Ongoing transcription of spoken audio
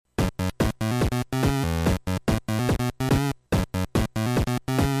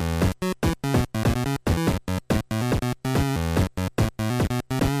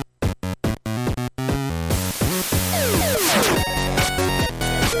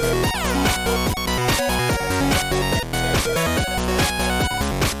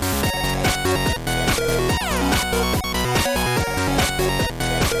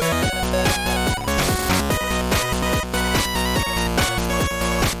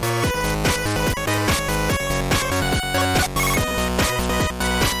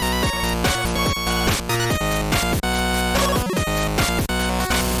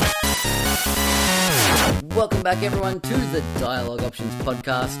Welcome back, everyone, to the Dialogue Options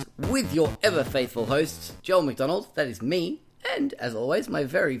podcast with your ever faithful hosts, Joel McDonald, that is me, and as always, my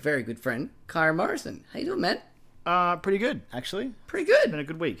very, very good friend, Kyra Morrison. How you doing, man? Pretty good, actually. Pretty good. It's been a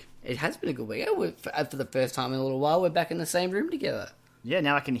good week. It has been a good week. For the first time in a little while, we're back in the same room together. Yeah,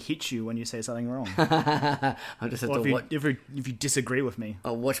 now I can hit you when you say something wrong. I'll just have Or to if you disagree with me.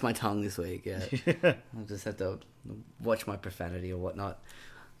 I'll watch my tongue this week, yeah. I'll just have to watch my profanity or whatnot.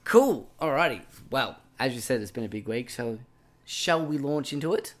 Cool. Alrighty. Well, as you said, it's been a big week, so shall we launch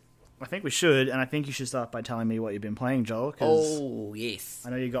into it? I think we should, and I think you should start by telling me what you've been playing, Joel. 'Cause Oh, yes.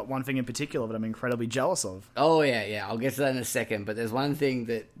 I know you got one thing in particular that I'm incredibly jealous of. Oh, yeah. I'll get to that in a second, but there's one thing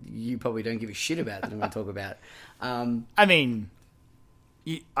that you probably don't give a shit about that I'm going to talk about. I mean,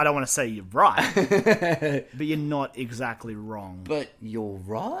 I don't want to say you're right, but you're not exactly wrong. But you're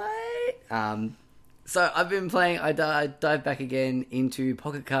right. So I've been playing, I dived back again into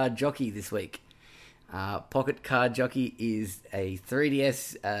Pocket Card Jockey this week. Pocket Card Jockey is a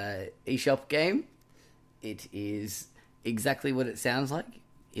 3DS eShop game. It is exactly what it sounds like.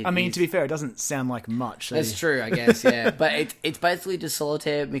 To be fair, it doesn't sound like much. So That's true, I guess, yeah. But it's basically just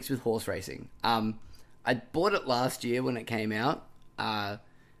solitaire mixed with horse racing. I bought it last year when it came out, and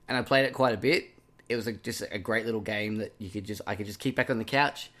I played it quite a bit. It was just a great little game that I could just keep back on the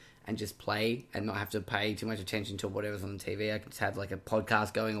couch and just play and not have to pay too much attention to whatever's on the TV. I could just have like a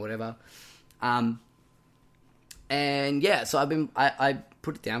podcast going or whatever. And yeah, so I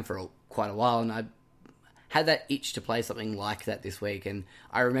put it down for quite a while, and I had that itch to play something like that this week, and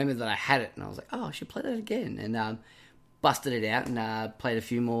I remembered that I had it, and I was like, oh, I should play that again, and busted it out and played a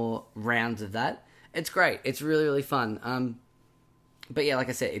few more rounds of that. It's great. It's really, really fun. But yeah, like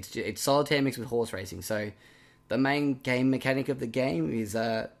I said, it's solitaire mixed with horse racing. So the main game mechanic of the game is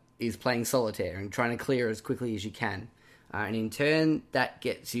playing solitaire and trying to clear as quickly as you can. And in turn, that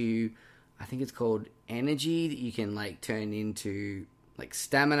gets you, I think it's called energy, that you can like turn into like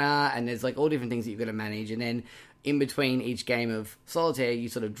stamina, and there's like all different things that you've got to manage. And then in between each game of solitaire, you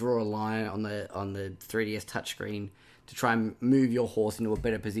sort of draw a line on the 3DS touchscreen to try and move your horse into a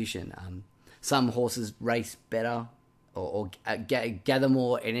better position. Some horses race better or gather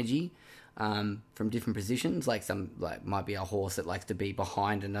more energy from different positions. Like might be a horse that likes to be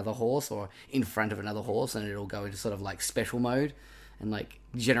behind another horse or in front of another horse, and it'll go into sort of like special mode and like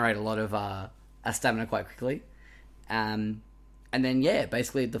generate a lot of stamina quite quickly. And then yeah,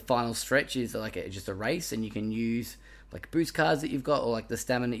 basically the final stretch is like just a race, and you can use like boost cards that you've got or like the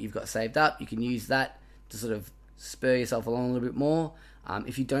stamina that you've got saved up. You can use that to sort of spur yourself along a little bit more.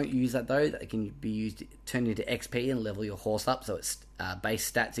 If you don't use that though, that can be turned into XP and level your horse up, so its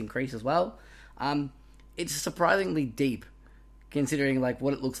base stats increase as well. It's surprisingly deep, considering like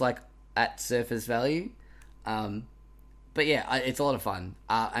what it looks like at surface value. But yeah, it's a lot of fun.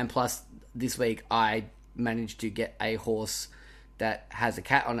 And plus, this week I managed to get a horse that has a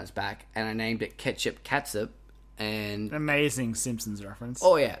cat on its back, and I named it Ketchup Catsup. And amazing Simpsons reference.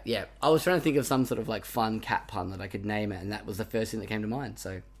 Oh yeah. I was trying to think of some sort of like fun cat pun that I could name it, and that was the first thing that came to mind.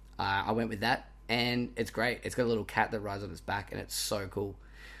 So I went with that, and it's great. It's got a little cat that rides on its back, and it's so cool.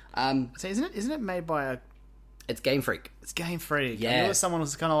 So isn't it made by It's Game Freak. It's Game Freak. Yeah. I knew someone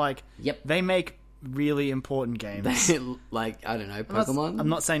was kind of like, yep, they make really important games. Like, I don't know, Pokemon. I'm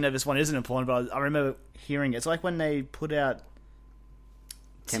not saying that this one isn't important, but I remember hearing it. It's like when they put out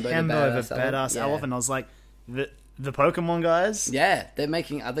Tembo the Badass Elephant. Yeah. I was like, the Pokemon guys? Yeah, they're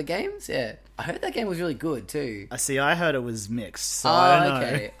making other games? Yeah. I heard that game was really good, too. I heard it was mixed, so I don't know.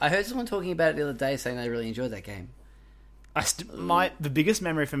 Okay. I heard someone talking about it the other day, saying they really enjoyed that game. The biggest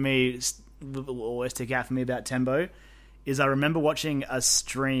memory for me, will always stick out for me about Tembo, is I remember watching a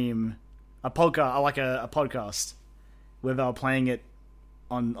stream, a podcast, where they were playing it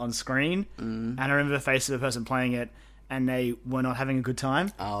on screen, and I remember the face of the person playing it, and they were not having a good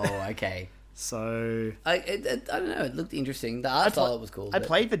time. Oh, okay. So I don't know. It looked interesting. The art style was cool. I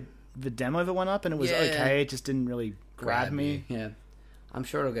played the demo that went up, and it was okay. It just didn't really grab me. Yeah, I'm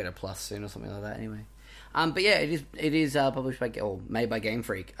sure it'll get a plus soon or something like that. Anyway, but yeah, it is published by or made by Game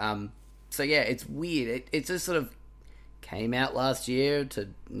Freak. So yeah, it's weird. It just sort of came out last year to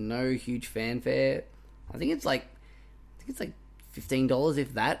no huge fanfare. I think it's like $15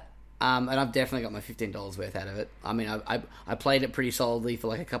 if that. And I've definitely got my $15 worth out of it. I mean, I played it pretty solidly for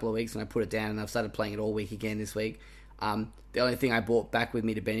like a couple of weeks, and I put it down, and I've started playing it all week again this week. The only thing I brought back with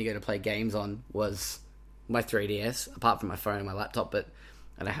me to Bendigo to play games on was my 3DS, apart from my phone and my laptop, but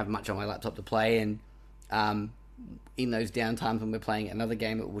I don't have much on my laptop to play, and in those downtimes when we're playing another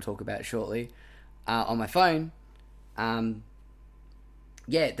game that we'll talk about shortly, on my phone,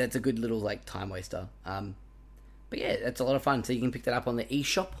 yeah, that's a good little like time waster. But yeah, that's a lot of fun. So you can pick that up on the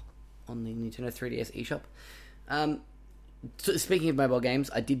eShop, on the Nintendo 3DS eShop. So speaking of mobile games,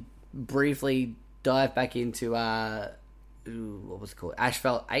 I did briefly dive back into what was it called?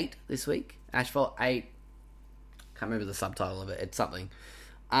 Asphalt 8 this week. Asphalt 8. Can't remember the subtitle of it. It's something.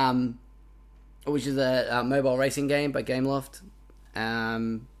 Which is a mobile racing game by Gameloft.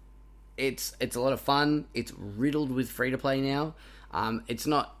 It's a lot of fun. It's riddled with free to play now. It's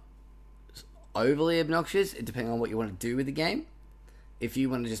not overly obnoxious, depending on what you want to do with the game. If you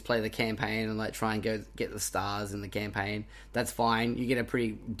want to just play the campaign and like try and go get the stars in the campaign, that's fine. You get a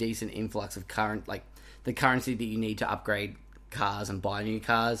pretty decent influx of the currency that you need to upgrade cars and buy new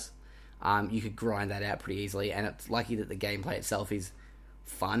cars. You could grind that out pretty easily, and it's lucky that the gameplay itself is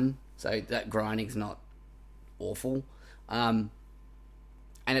fun, so that grinding's not awful. And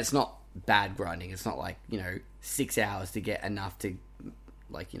it's not bad grinding. It's not like, 6 hours to get enough to,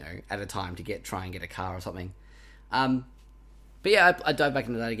 at a time to try and get a car or something. But yeah, I dive back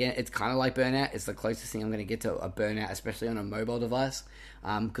into that again. It's kind of like Burnout. It's the closest thing I'm going to get to a Burnout, especially on a mobile device.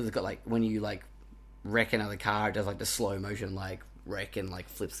 Because it's got, when you, wreck another car, it does, the slow motion, wreck and,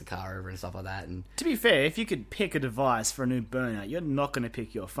 flips the car over and stuff like that. And to be fair, if you could pick a device for a new Burnout, you're not going to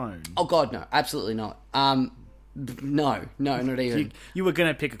pick your phone. Oh, God, no. Absolutely not. No, not even. You were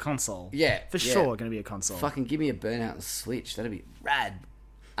going to pick a console. Yeah. For sure, going to be a console. Fucking give me a Burnout and Switch. That'd be rad.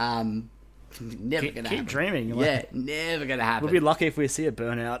 Never gonna happen. Keep dreaming. Yeah, never gonna happen. We'll be lucky if we see a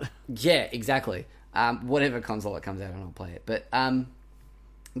Burnout. Yeah, exactly. Whatever console that comes out, and I'll play it. But yeah,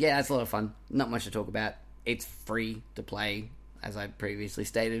 that's a lot of fun. Not much to talk about. It's free to play, as I previously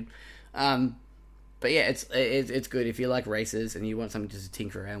stated. But yeah, it's good if you like races and you want something just to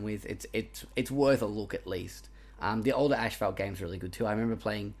tinker around with. It's worth a look at least. The older Asphalt games are really good too. I remember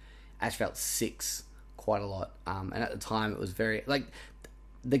playing Asphalt 6 quite a lot, and at the time it was very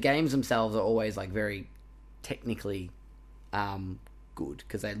the games themselves are always very technically good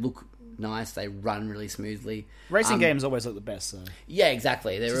because they look nice, they run really smoothly. Racing games always look the best, so yeah,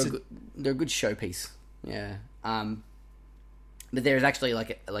 exactly. They're a good showpiece. Yeah. But there is actually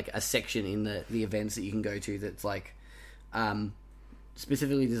a section in the events that you can go to that's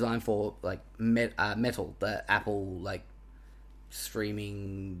specifically designed for Metal, the Apple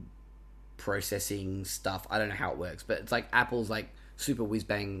streaming processing stuff. I don't know how it works, but it's Apple's super whiz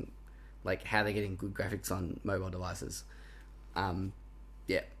bang, how they're getting good graphics on mobile devices.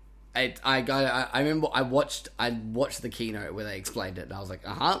 Yeah. I remember I watched the keynote where they explained it, and I was like,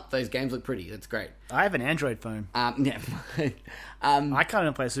 those games look pretty. That's great. I have an Android phone. Yeah. I can't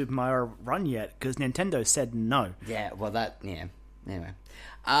even play Super Mario Run yet because Nintendo said no. Yeah. Well, yeah. Anyway.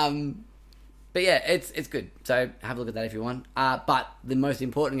 But yeah, it's good. So have a look at that if you want. But the most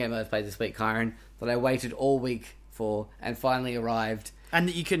important game I've played this week, Kyron, that I waited all week for and finally arrived. And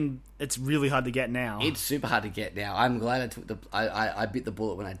it's really hard to get now. It's super hard to get now. I'm glad I bit the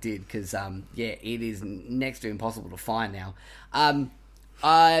bullet when I did, because, it is next to impossible to find now.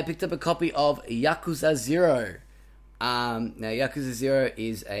 I picked up a copy of Yakuza 0. Now, Yakuza 0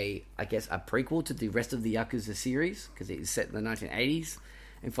 is a prequel to the rest of the Yakuza series, because it is set in the 1980s,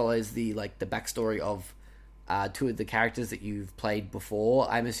 and follows the backstory of two of the characters that you've played before,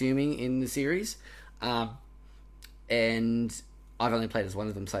 I'm assuming, in the series. And I've only played as one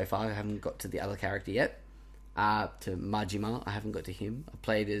of them so far. I haven't got to the other character yet. To Majima, I haven't got to him. I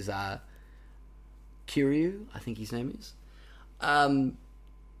played as Kiryu, I think his name is.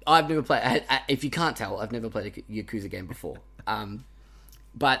 I've never played... if you can't tell, I've never played a Yakuza game before.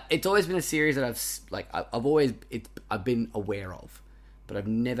 But it's always been a series that I've been aware of, but I've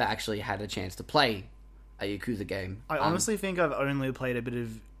never actually had a chance to play a Yakuza game. I honestly think I've only played a bit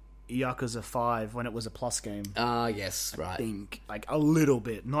of Yakuza 5 when it was a Plus game. Yes, right. I think, a little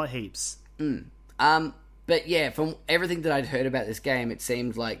bit, not heaps. But yeah, from everything that I'd heard about this game, it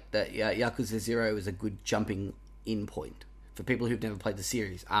seemed like that Yakuza 0 is a good jumping in point for people who've never played the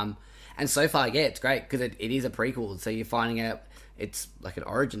series. And so far, yeah, it's great, because it is a prequel, so you're finding out it's like an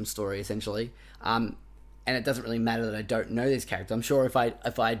origin story, essentially. And it doesn't really matter that I don't know this character. I'm sure if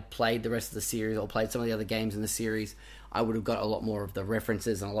I'd played the rest of the series or played some of the other games in the series, I would have got a lot more of the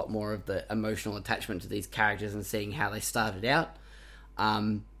references and a lot more of the emotional attachment to these characters and seeing how they started out.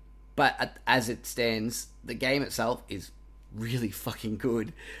 But as it stands, the game itself is really fucking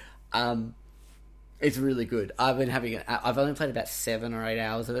good. It's really good. I've only played about 7 or 8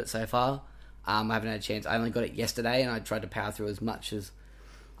 hours of it so far. I haven't had a chance. I only got it yesterday, and I tried to power through as much as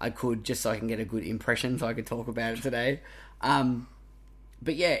I could just so I can get a good impression so I could talk about it today.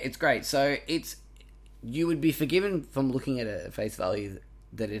 But yeah, it's great. So you would be forgiven from looking at it at face value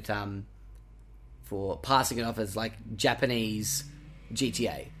that it for passing it off as Japanese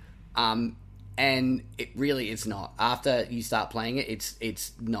GTA. And And it really is not. After you start playing it,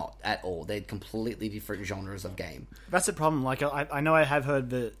 it's not at all. They're completely different genres of game. That's a problem. Like, I know I have heard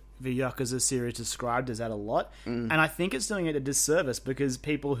the Yakuza series described as that a lot, and I think it's doing it a disservice because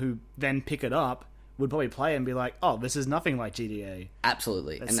people who then pick it up would probably play it and be like, "Oh, this is nothing like GTA."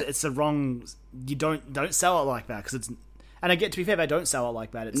 Absolutely, It's the wrong. You don't sell it like that because it's. And I get, to be fair, they don't sell it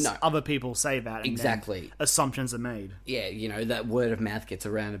like that. It's other people say that. And exactly. Assumptions are made. Yeah, that word of mouth gets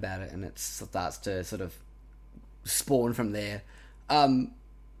around about it, and it starts to sort of spawn from there.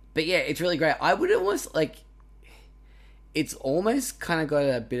 But yeah, it's really great. I would almost like. It's almost kind of got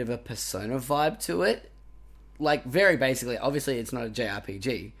a bit of a Persona vibe to it. Like, very basically, obviously it's not a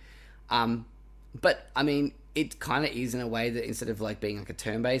JRPG. But, I mean, it kind of is in a way that instead of like being like a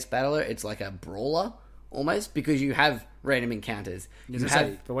turn-based battler, it's like a brawler, almost, because you have random encounters.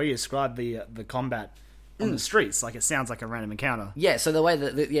 The way you describe the combat on the streets, like, it sounds like a random encounter. Yeah, so the way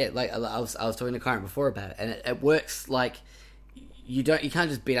that like, I was talking to Kyron before about it, and it works like... You can't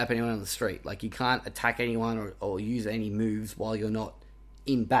just beat up anyone on the street. Like, you can't attack anyone or use any moves while you're not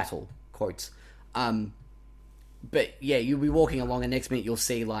in battle, quotes. But yeah, you'll be walking along, and next minute you'll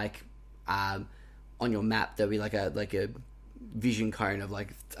see like on your map there'll be like a vision cone of like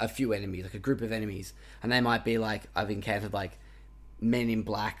a few enemies, like a group of enemies, and they might be like, I've encountered like Men in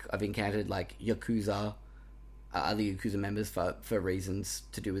Black, I've encountered like Yakuza, other Yakuza members for reasons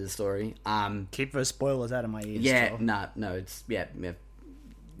to do with the story. Keep those spoilers out of my ears. Yeah, no, it's yeah.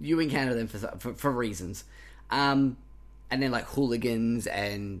 You encounter them for reasons, and then like hooligans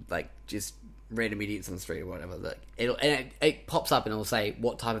and like just random idiots on the street or whatever. Like it pops up and it'll say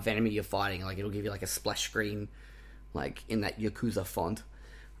what type of enemy you're fighting. Like, it'll give you like a splash screen, like in that Yakuza font.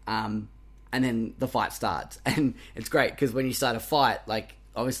 And then the fight starts, and it's great because when you start a fight, like,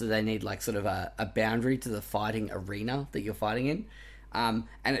 obviously they need like sort of a boundary to the fighting arena that you're fighting in, and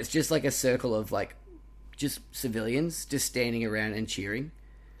it's just like a circle of like just civilians just standing around and cheering,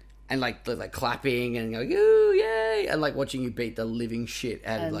 and like clapping and going, "Ooh, yay!" and like watching you beat the living shit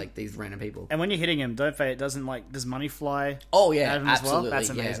out of like these random people. And when you're hitting him, does money fly? Oh yeah, out of him absolutely. As well?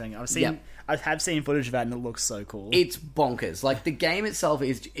 That's amazing. Yeah. I have seen footage of that, and it looks so cool. It's bonkers. Like, the game itself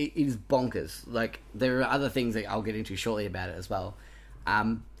is bonkers. Like, there are other things that I'll get into shortly about it as well.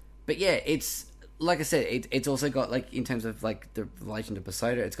 But yeah, it's like I said, it's also got like, in terms of like the relation to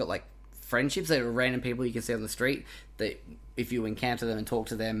Persona, it's got like friendships that are random people you can see on the street that if you encounter them and talk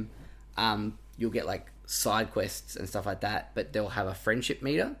to them, you'll get like side quests and stuff like that, but they'll have a friendship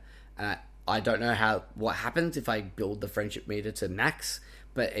meter. I don't know what happens if I build the friendship meter to max,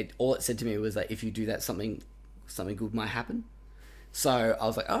 but all it said to me was that if you do that, something good might happen. So I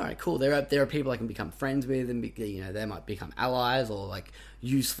was like, all right, cool. There are people I can become friends with, and they might become allies or like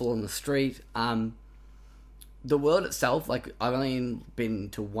useful on the street. The world itself, like, I've only been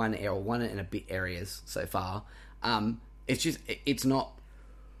to one and a bit areas so far. It's not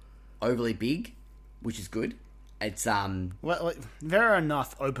overly big, which is good. It's well, there are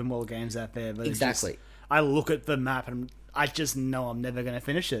enough open world games out there, but exactly. I look at the map and I just know I'm never going to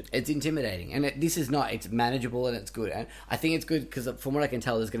finish it. It's intimidating, and this is not. It's manageable and it's good, and I think it's good because from what I can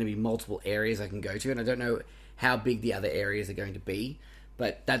tell, there's going to be multiple areas I can go to, and I don't know how big the other areas are going to be,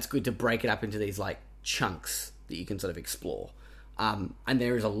 but that's good to break it up into these like chunks that you can sort of explore. And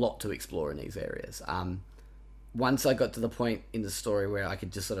there is a lot to explore in these areas. Once I got to the point in the story where I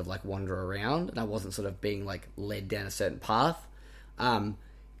could just sort of like wander around, and I wasn't sort of being like led down a certain path.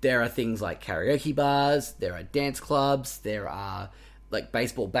 There are things like karaoke bars, there are dance clubs, there are like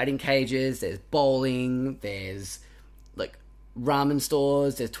baseball batting cages, there's bowling, there's like ramen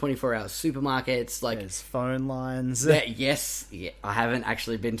stores, there's 24-hour supermarkets, like there's phone lines. Yes, I haven't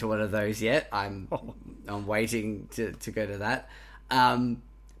actually been to one of those yet. I'm waiting to go to that.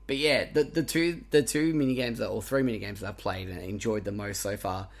 But yeah, the two mini games or three mini games that I've played and enjoyed the most so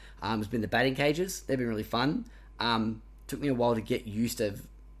far has been the batting cages. They've been really fun. Took me a while to get used to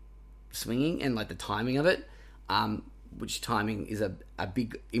swinging and like the timing of it, which timing is a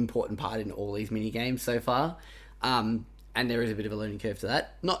big important part in all these mini games so far, and there is a bit of a learning curve to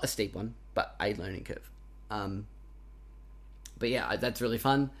that, not a steep one, but a learning curve. But yeah, that's really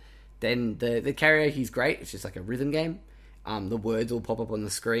fun. Then the karaoke is great. It's just like a rhythm game. The words will pop up on the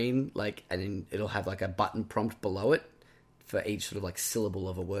screen, like, and then it'll have like a button prompt below it for each sort of like syllable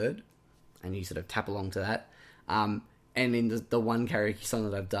of a word, and you sort of tap along to that. And in the one karaoke song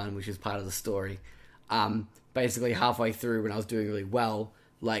that I've done, which is part of the story, basically halfway through when I was doing really well,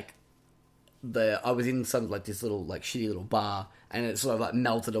 like I was in some like this little like shitty little bar, and it sort of like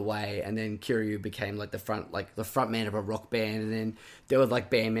melted away, and then Kiryu became like the front man of a rock band, and then there were like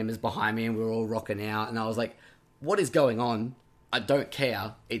band members behind me, and we were all rocking out, and I was like, what is going on? I don't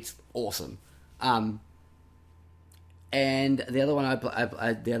care. It's awesome. And the other one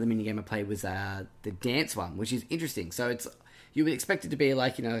the other mini game I played was the dance one, which is interesting. So you would expect it to be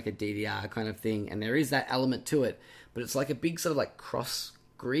like, like a DDR kind of thing, and there is that element to it, but it's like a big sort of like cross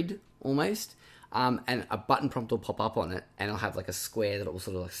grid almost, and a button prompt will pop up on it, and it'll have like a square that will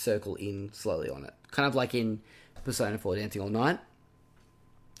sort of like circle in slowly on it, kind of like in Persona 4 Dancing All Night.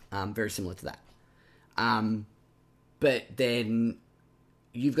 Very similar to that. But then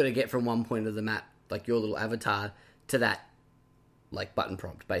you've got to get from one point of the map, like your little avatar, to that like button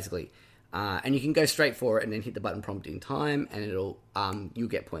prompt basically, and you can go straight for it and then hit the button prompt in time, and it'll you'll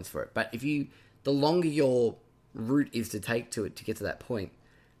get points for it. But the longer your route is to take to get to that point,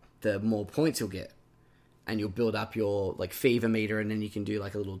 the more points you'll get, and you'll build up your like fever meter, and then you can do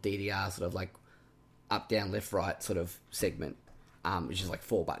like a little DDR sort of like up, down, left, right sort of segment, which is like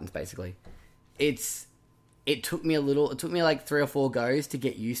 4 buttons basically. It took me like 3 or 4 goes to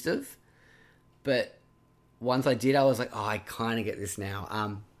get used to, but once I did, I was like, oh, I kind of get this now.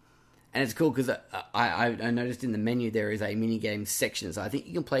 And it's cool because I noticed in the menu there is a minigame section. So I think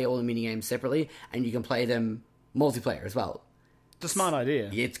you can play all the minigames separately, and you can play them multiplayer as well. It's a smart idea.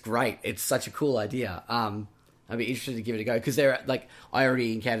 Yeah, it's great. It's such a cool idea. I'd be interested to give it a go, because I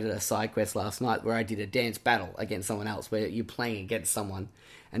already encountered a side quest last night where I did a dance battle against someone else, where you're playing against someone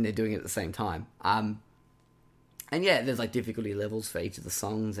and they're doing it at the same time. And yeah, there's like difficulty levels for each of the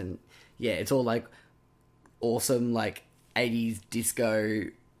songs, and yeah, it's all like awesome like 80s disco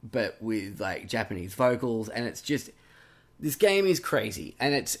but with like Japanese vocals, and it's just, this game is crazy,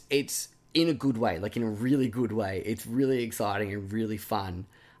 and it's in a good way, like in a really good way. It's really exciting and really fun,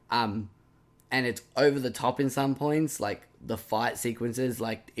 and it's over the top in some points. Like the fight sequences,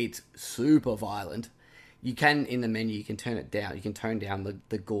 like it's super violent. You can, in the menu, you can turn it down, you can tone down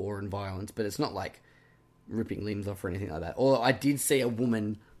the gore and violence, but it's not like ripping limbs off or anything like that. Although I did see a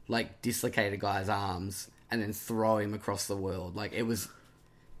woman like dislocate a guy's arms and then throw him across the world. Like I was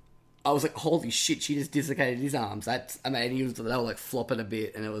like, holy shit, she just dislocated his arms. They were like flopping a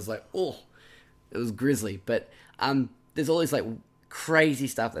bit, and it was like, oh, it was grisly. But there's all this like crazy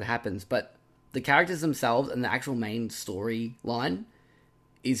stuff that happens, but the characters themselves and the actual main storyline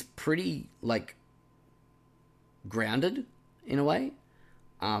is pretty like grounded in a way.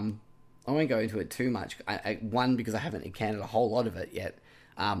 I won't go into it too much. One, because I haven't encountered a whole lot of it yet.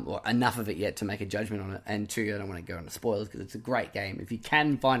 Or enough of it yet to make a judgment on it, and 2, I don't want to go into spoilers because it's a great game. If you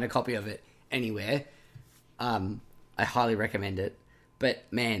can find a copy of it anywhere, I highly recommend it. But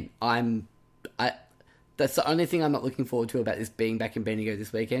man, that's the only thing I'm not looking forward to about this being back in Bendigo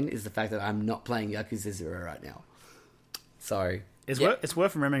this weekend, is the fact that I'm not playing Yakuza 0 right now. So it's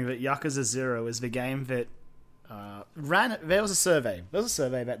worth remembering that Yakuza 0 is the game that there was a survey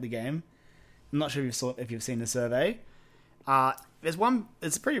about the game. I'm not sure if you've seen the survey. There's one,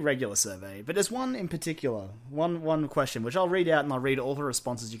 it's a pretty regular survey, but there's one in particular, one question, which I'll read out, and I'll read all the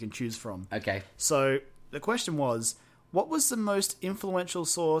responses you can choose from. Okay. So, the question was, what was the most influential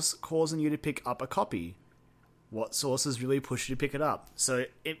source causing you to pick up a copy? What sources really pushed you to pick it up? So,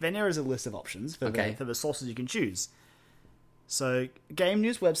 then there is a list of options for the sources you can choose. So, game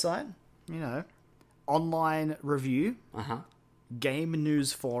news website, online review, game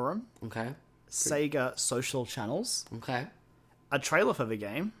news forum, Sega social channels, a trailer for the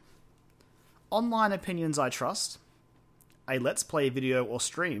game, online opinions I trust, a Let's Play video or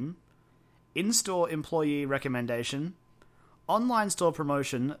stream, in-store employee recommendation, online store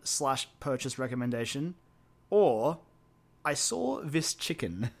promotion / purchase recommendation, or I saw this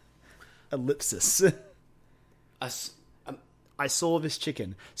chicken. Ellipsis. I saw this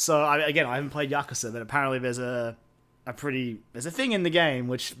chicken. So, I haven't played Yakuza, but apparently there's a thing in the game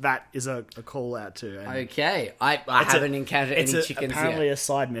which that is a call out to. And okay, I haven't encountered any chickens yet. It's apparently a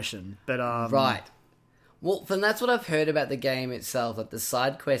side mission, but right. Well, then that's what I've heard about the game itself. That the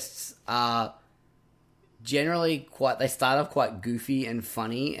side quests are generally they start off quite goofy and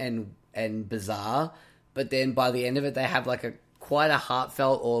funny and bizarre, but then by the end of it, they have like quite a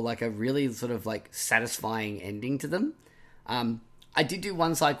heartfelt or like a really sort of like satisfying ending to them. I did do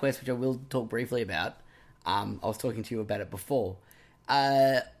one side quest which I will talk briefly about. I was talking to you about it before.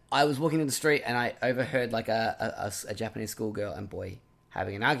 I was walking in the street and I overheard like a Japanese schoolgirl and boy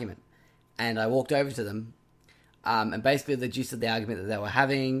having an argument. And I walked over to them. And basically the gist of the argument that they were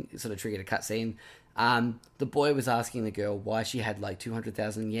having sort of triggered a cutscene. The boy was asking the girl why she had like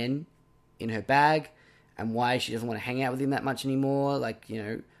 200,000 yen in her bag and why she doesn't want to hang out with him that much anymore. Like,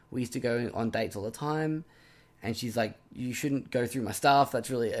 we used to go on dates all the time. And she's like, you shouldn't go through my stuff. That's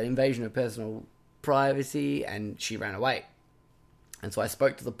really an invasion of personal privacy. And she ran away. And so I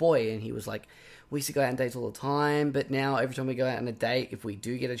spoke to the boy, and he was like, we used to go out on dates all the time, but now every time we go out on a date, if we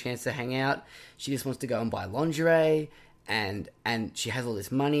do get a chance to hang out, she just wants to go and buy lingerie, and she has all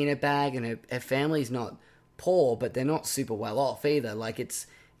this money in her bag, and her family's not poor, but they're not super well off either. Like,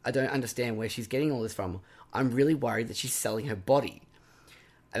 I don't understand where she's getting all this from. I'm really worried that she's selling her body.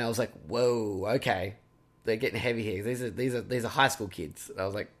 And I was like, whoa, okay. They're getting heavy here. These are high school kids. And I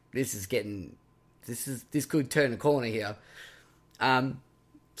was like, this could turn a corner here.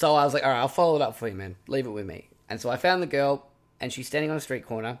 So I was like, all right, I'll follow it up for you, man. Leave it with me. And so I found the girl, and she's standing on a street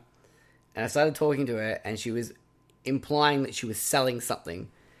corner, and I started talking to her, and she was implying that she was selling something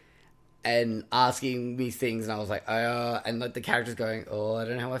and asking me things, and I was like, and like the character's going, I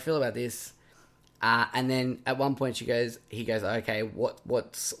don't know how I feel about this. And then at one point he goes, okay,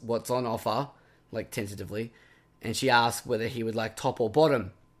 what's on offer, like tentatively, and she asked whether he would like top or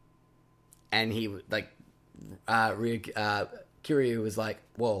bottom, and he would like, Kiryu was like,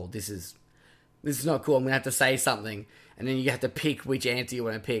 whoa, this is not cool. I'm gonna have to say something, and then you have to pick which answer you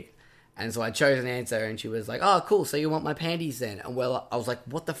want to pick. And so I chose an answer, and she was like, oh, cool, so you want my panties then? And well, I was like,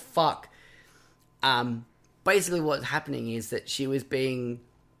 what the fuck? Basically what's happening is that she was being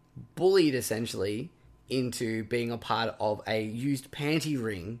bullied, essentially, into being a part of a used panty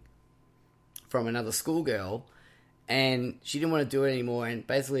ring from another schoolgirl, and she didn't want to do it anymore, and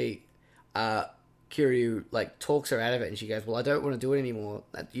basically, Kiryu, like, talks her out of it, and she goes, well, I don't want to do it anymore.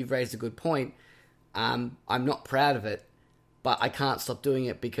 You've raised a good point. I'm not proud of it, but I can't stop doing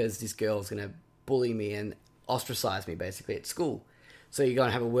it because this girl's going to bully me and ostracize me, basically, at school. So you go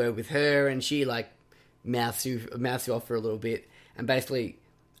and have a word with her, and she, like, mouths you off for a little bit. And basically,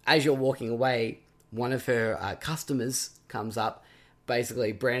 as you're walking away, one of her customers comes up,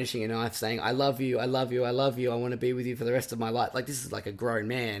 basically brandishing a knife, saying, I love you, I love you, I love you, I want to be with you for the rest of my life. Like, this is like a grown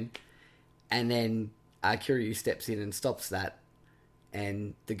man. And then Kiryu steps in and stops that.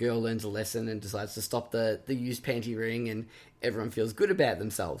 And the girl learns a lesson and decides to stop the used panty ring, and everyone feels good about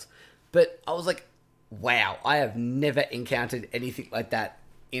themselves. But I was like, wow, I have never encountered anything like that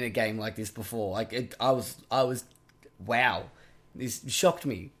in a game like this before. Like, I was, wow, this shocked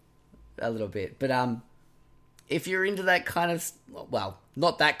me a little bit. But if you're into that kind of, well,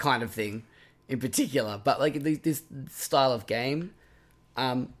 not that kind of thing in particular, but like this style of game,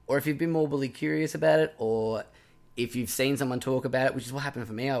 or if you've been morbidly curious about it, or if you've seen someone talk about it, which is what happened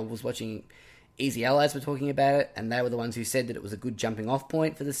for me. I was watching Easy Allies were talking about it, and they were the ones who said that it was a good jumping off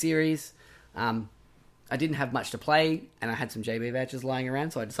point for the series. I didn't have much to play, and I had some JB vouchers lying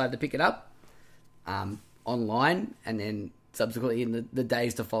around, so I decided to pick it up online, and then subsequently in the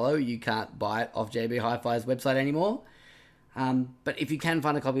days to follow, you can't buy it off JB Hi-Fi's website anymore. But if you can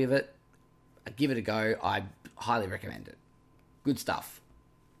find a copy of it, give it a go. I highly recommend it. Good stuff.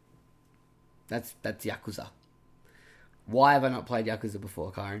 That's Yakuza. Why have I not played Yakuza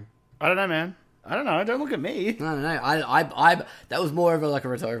before, Kyron? I don't know, man. I don't know. Don't look at me. I don't know. I that was more of a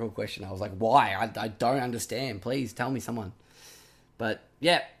rhetorical question. I was like, why? I don't understand. Please tell me, someone. But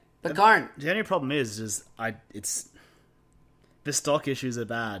yeah, but Kyron, the only problem is it's the stock issues are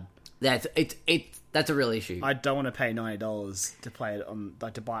bad. That's a real issue. I don't want to pay $90 to play it on,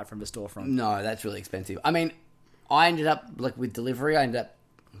 like, to buy it from the storefront. No, that's really expensive. I mean, I ended up, like, with delivery,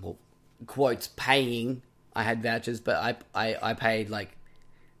 well, quotes, paying. I had vouchers, but I paid like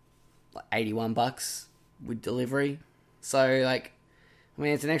 $81 with delivery. So, like, I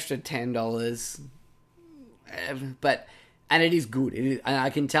mean, it's an extra $10, and it is good. It is, and I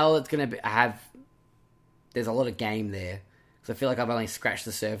can tell it's going to have. There's a lot of game there, because I feel like I've only scratched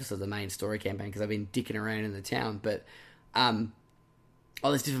the surface of the main story campaign because I've been dicking around in the town. But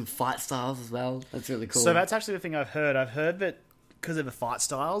there's different fight styles as well. That's really cool. So that's actually the thing I've heard. I've heard that because of the fight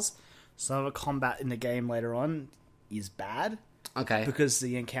styles, some of the combat in the game later on is bad. Okay. Because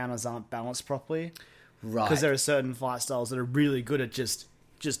the encounters aren't balanced properly. Right. Because there are certain fight styles that are really good at just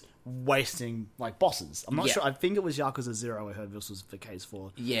wasting, like, bosses. I'm not sure. I think it was Yakuza 0 I heard this was the case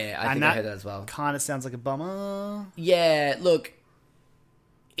for. Yeah, I think I heard that as well. Kind of sounds like a bummer. Yeah, look,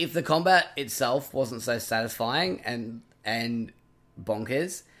 if the combat itself wasn't so satisfying and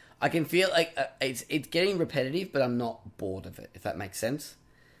bonkers, I can feel like it's getting repetitive, but I'm not bored of it, if that makes sense.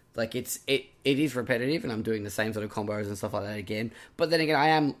 Like, it is repetitive, and I'm doing the same sort of combos and stuff like that again. But then again, I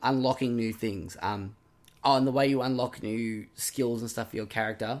am unlocking new things. And the way you unlock new skills and stuff for your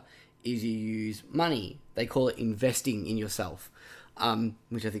character is you use money. They call it investing in yourself,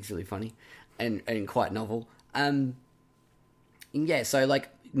 which I think is really funny and quite novel. Yeah, so, like,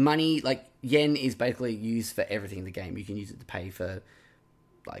 money, like, yen is basically used for everything in the game. You can use it to pay for,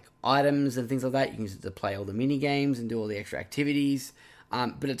 like, items and things like that. You can use it to play all the mini games and do all the extra activities.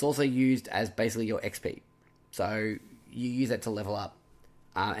 But it's also used as basically your XP. So you use that to level up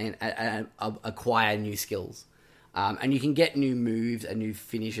and acquire new skills. And you can get new moves and new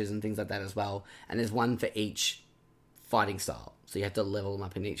finishes and things like that as well. And there's one for each fighting style. So you have to level them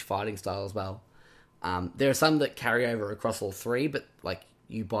up in each fighting style as well. There are some that carry over across all three, but like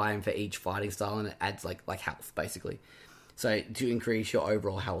you buy them for each fighting style and it adds like health, basically. So to increase your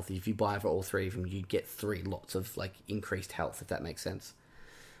overall health, if you buy for all three of them, you get 3 lots of like increased health, if that makes sense.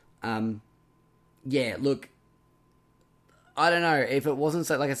 Yeah, look, I don't know, if it wasn't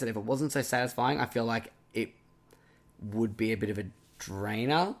so, like I said, if it wasn't so satisfying, I feel like it would be a bit of a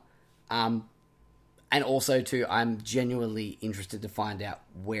drainer. And also too, I'm genuinely interested to find out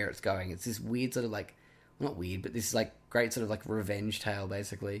where it's going. It's this weird sort of like, not weird, but this like great sort of like revenge tale,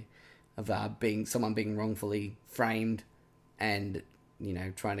 basically, of someone being wrongfully framed and, you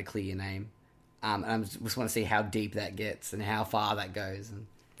know, trying to clear your name. And I just want to see how deep that gets and how far that goes. And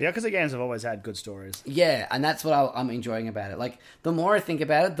Yakuza games have always had good stories. yeah, and that's what I'm enjoying about it. Like, the more I think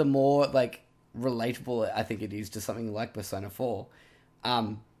about it, the more like relatable I think it is to something like Persona 4.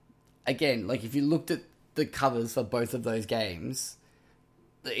 Again, like if you looked at the covers for both of those games,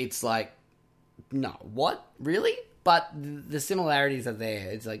 it's like, no, what? Really? But the similarities are there.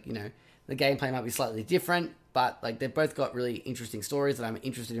 It's like, you know, the gameplay might be slightly different, but like they've both got really interesting stories that I'm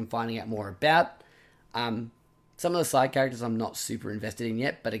interested in finding out more about. Some of the side characters I'm not super invested in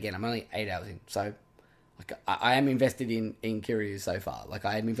yet, but again, I'm only 8 hours in, so like I am invested in Kiryu so far. Like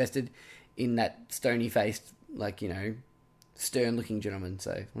I am invested in that stony-faced, like, you know, stern-looking gentleman.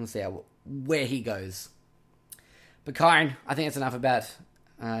 So I want to see where he goes. But Kyron, I think that's enough about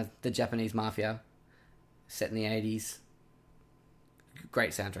the Japanese mafia set in the 80s.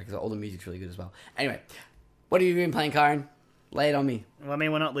 Great soundtrack, because all the music's really good as well. Anyway, what have you been playing, Kyron? Lay it on me. Well, I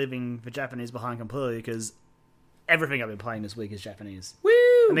mean, we're not leaving the Japanese behind completely, because everything I've been playing this week is Japanese. Woo!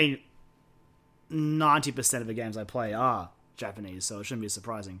 I mean, 90% of the games I play are Japanese, so it shouldn't be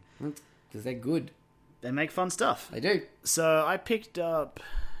surprising. Because they're good. They make fun stuff. They do. So I picked up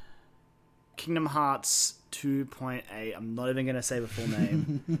Kingdom Hearts 2.8. I'm not even going to say the full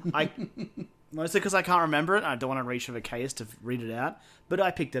name. Mostly because I can't remember it, and I don't want to reach for the case to read it out. But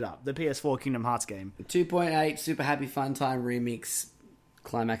I picked it up. The PS4 Kingdom Hearts game. 2.8 Super Happy Fun Time Remix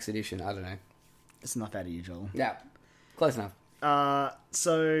Climax Edition. I don't know. It's not that you, Joel. Yeah. Close enough.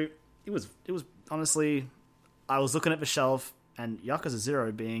 So it was honestly, I was looking at the shelf, and Yakuza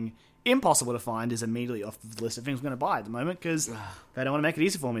 0 being impossible to find is immediately off the list of things I'm going to buy at the moment, because they don't want to make it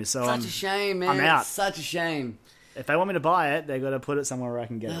easy for me. So Such a shame, man. I'm out. Such a shame. If they want me to buy it, they got to put it somewhere where I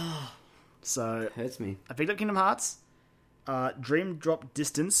can get it. So Hurts me. I picked up Kingdom Hearts. Dream Drop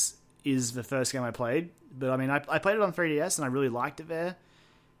Distance is the first game I played, but I mean, I played it on 3DS and I really liked it there.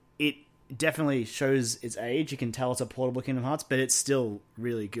 It definitely shows its age. You can tell it's a portable Kingdom Hearts, but it's still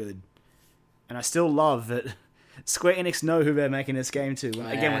really good. And I still love that Square Enix know who they're making this game to.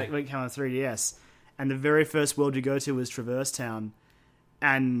 Again, when it came on 3DS. And the very first world you go to is Traverse Town.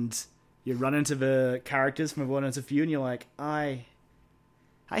 And you run into the characters from One into Few, and you're like, I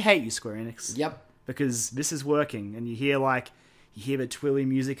hate you, Square Enix. Yep. Because this is working. And you hear the twilly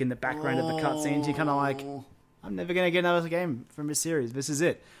music in the background of the cutscenes. You're kind of like, I'm never going to get another game from this series. This is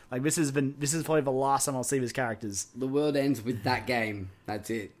it. Like, this is probably the last time I'll see these characters. The world ends with that game. That's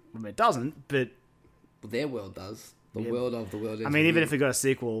it. I mean, it doesn't, but Well, their world does. The world of the world ends. I mean, even if we got a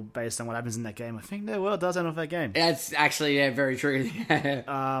sequel based on what happens in that game, I think their world does end with that game. That's actually, yeah, very true.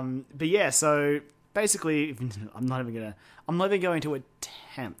 But yeah, so basically, I'm not even going to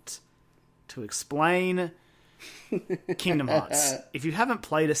attempt to explain Kingdom Hearts. If you haven't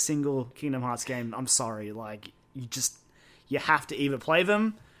played a single Kingdom Hearts game, I'm sorry. Like, you have to either play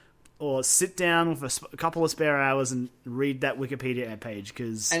them or sit down with a couple of spare hours and read that Wikipedia page.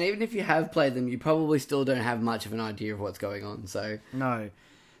 And even if you have played them, you probably still don't have much of an idea of what's going on. So no.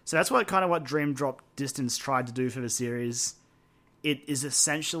 So that's what Dream Drop Distance tried to do for the series. It is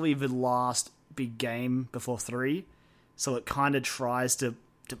essentially the last big game before 3. So it kind of tries to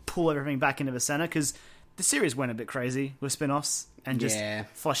pull everything back into the center, because the series went a bit crazy with spin-offs and just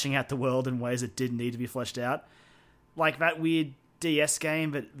fleshing out the world in ways that didn't need to be fleshed out. Like that weird DS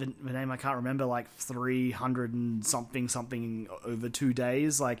game, but the name I can't remember, like 300 and something over 2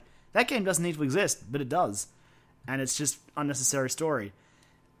 days. Like, that game doesn't need to exist, but it does. And it's just unnecessary story.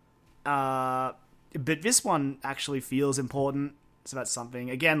 But this one actually feels important, so that's something.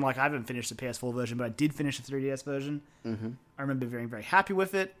 Again, like, I haven't finished the PS4 version, but I did finish the 3DS version. Mm-hmm. I remember being very happy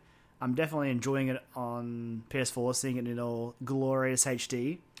with it. I'm definitely enjoying it on PS4, seeing it in all glorious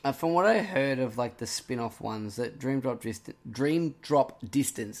HD. From what I heard of like the spin-off ones, that Dream Drop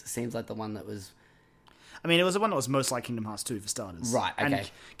Distance seems like the one that was... I mean, it was the one that was most like Kingdom Hearts 2 for starters. Right, okay.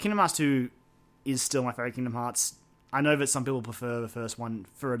 And Kingdom Hearts 2 is still my favourite Kingdom Hearts. I know that some people prefer the first one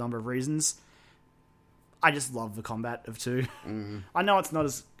for a number of reasons. I just love the combat of 2. I know it's not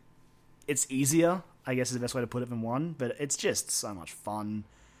as... It's easier, I guess is the best way to put it, than 1, but it's just so much fun.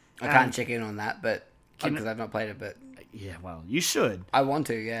 I can't check in on that, but because I've not played it, but... Yeah, well, you should. I want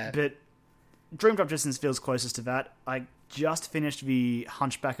to, yeah. But Dream Drop Distance feels closest to that. I just finished the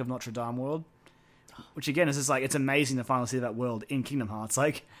Hunchback of Notre Dame world, which again is just like, it's amazing to finally see that world in Kingdom Hearts.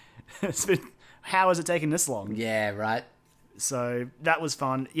 Like, how has it taken this long? Yeah, right. So that was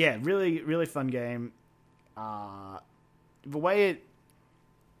fun. Yeah, really, really fun game. The way it,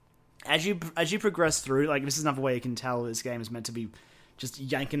 as you progress through, like, this is another way you can tell this game is meant to be just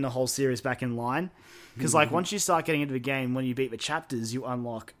yanking the whole series back in line. Because like once you start getting into the game, when you beat the chapters, you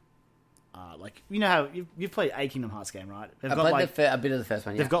unlock. Like, you know how you've played a Kingdom Hearts game, right? I've played a bit of the first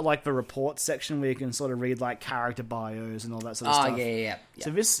one. Yeah. They've got like the reports section where you can sort of read like character bios and all that sort of stuff. Yeah. So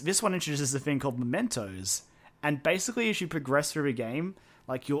this one introduces a thing called mementos, and basically as you progress through the game,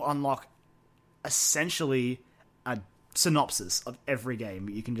 like you'll unlock essentially a synopsis of every game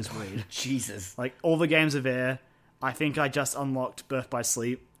that you can just read. Jesus. Like, all the games are there. I think I just unlocked Birth by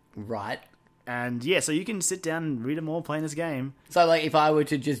Sleep. Right. And yeah, so you can sit down and read them all playing this game. So, like, if I were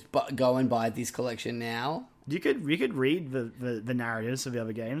to just go and buy this collection now... You could read the narratives of the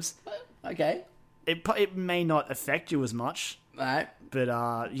other games. Okay. It may not affect you as much. Right.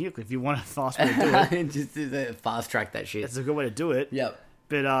 But if you want a fast way to do it... just fast track that shit. It's a good way to do it. Yep.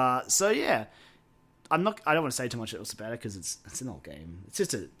 But, so yeah... I don't want to say too much else about it because it's an old game. It's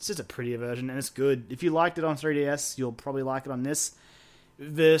just a prettier version, and it's good. If you liked it on 3DS, you'll probably like it on this.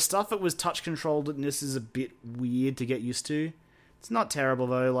 The stuff that was touch controlled in this is a bit weird to get used to. It's not terrible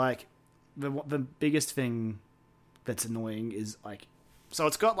though. Like the biggest thing that's annoying is like, so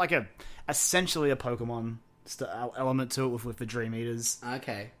it's got like essentially a Pokemon element to it with the Dream Eaters.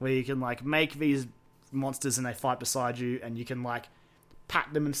 Okay. Where you can like make these monsters and they fight beside you, and you can like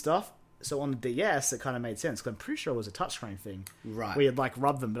pat them and stuff. So on the DS, it kind of made sense, because I'm pretty sure it was a touchscreen thing. Right. Where you'd, like,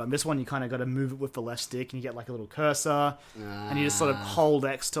 rub them. But on this one, you kind of got to move it with the left stick, and you get, like, a little cursor. And you just sort of hold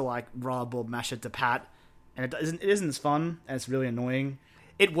X to, like, rub or mash it to pat. And it isn't as fun, and it's really annoying.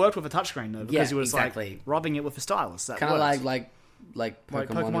 It worked with a touchscreen, though, because you were just, like, rubbing it with a stylus. That kind of like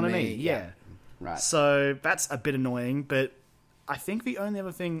Pokemon and Me. Yeah. Right. So that's a bit annoying, but I think the only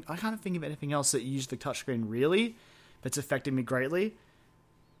other thing... I can't think of anything else that used the touchscreen, really, that's affected me greatly.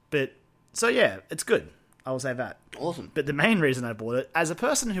 But... So yeah, it's good. I will say that. Awesome. But the main reason I bought it, as a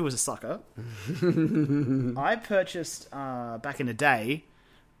person who was a sucker, I purchased, back in the day,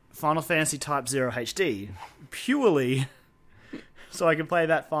 Final Fantasy Type 0 HD, purely so I could play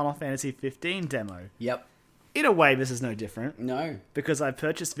that Final Fantasy 15 demo. Yep. In a way, this is no different. No. Because I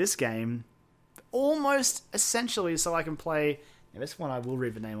purchased this game almost essentially so I can play... Now, this one I will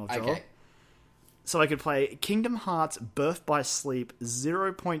read the name of, Joel. Okay. So I could play Kingdom Hearts Birth by Sleep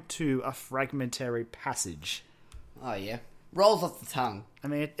 0.2 A Fragmentary Passage. Oh, yeah. Rolls off the tongue. I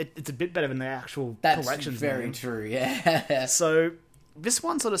mean, it's a bit better than the actual That's collections. That's very true, yeah. So this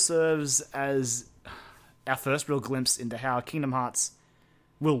one sort of serves as our first real glimpse into how Kingdom Hearts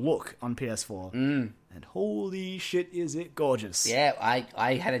will look on PS4. And holy shit, is it gorgeous. Yeah,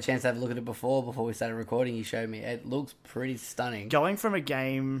 I had a chance to have a look at it before we started recording. You showed me. It looks pretty stunning. Going from a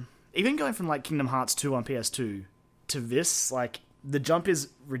game... Even going from, like, Kingdom Hearts 2 on PS2 to this, like, the jump is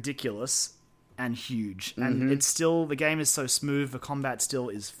ridiculous and huge. And it's still... The game is so smooth. The combat still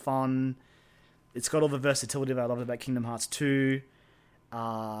is fun. It's got all the versatility that I loved about Kingdom Hearts 2.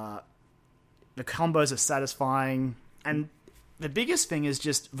 The combos are satisfying. And the biggest thing is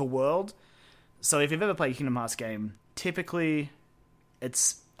just the world. So if you've ever played a Kingdom Hearts game, typically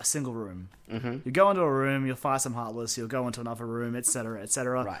it's a single room. You go into a room, you'll fight some Heartless, you'll go into another room, etc.,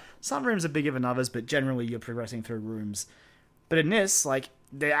 etc. Right. Some rooms are bigger than others, but generally you're progressing through rooms. But in this, like,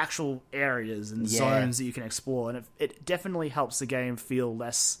 the actual areas and zones that you can explore, and it definitely helps the game feel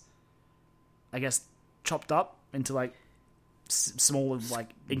less, I guess, chopped up into, like, smaller, like,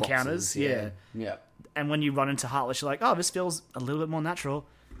 encounters. Yeah. And when you run into Heartless, you're like, oh, this feels a little bit more natural.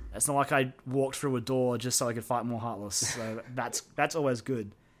 It's not like I walked through a door just so I could fight more Heartless. So that's always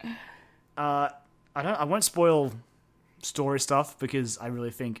good. I won't spoil story stuff, because I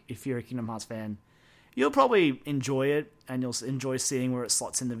really think if you're a Kingdom Hearts fan, you'll probably enjoy it, and you'll enjoy seeing where it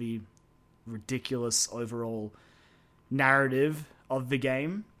slots into the ridiculous overall narrative of the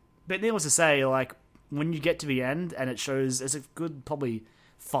game. But needless to say, like, when you get to the end and it shows, there's a good probably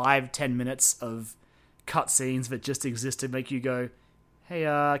 5-10 minutes of cutscenes that just exist to make you go, hey,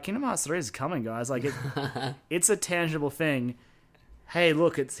 Kingdom Hearts 3 is coming, guys. Like, it's a tangible thing. Hey,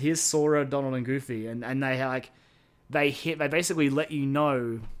 look, here's Sora, Donald, and Goofy, and they basically let you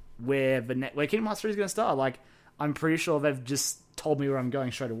know where Kingdom Hearts 3 is going to start. Like, I'm pretty sure they've just told me where I'm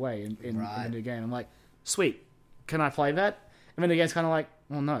going straight away in Right. the new game. I'm like, sweet, can I play that? And then the game's kind of like,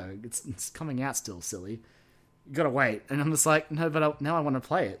 well, no, it's coming out still, silly. You gotta wait. And I'm just like, no, but now I want to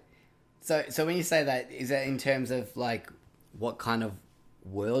play it. So when you say that, is that in terms of like what kind of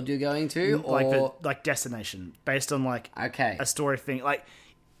world you're going to, or Like destination, based on like okay, a story thing. Like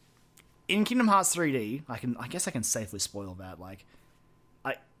in Kingdom Hearts 3D, I guess I can safely spoil that. Like,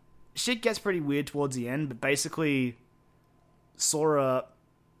 shit gets pretty weird towards the end, but basically, Sora.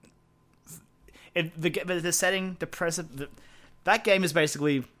 The setting, that game is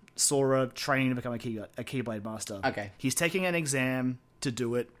basically Sora training to become a Keyblade Master. Okay. He's taking an exam to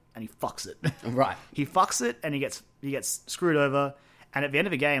do it, and he fucks it. right? He fucks it, and he gets screwed over. And at the end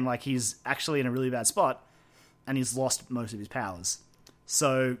of the game, like, he's actually in a really bad spot, and he's lost most of his powers.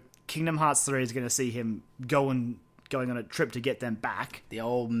 So Kingdom Hearts 3 is going to see him going on a trip to get them back. The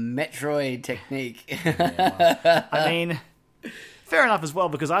old Metroid technique. I mean, fair enough as well,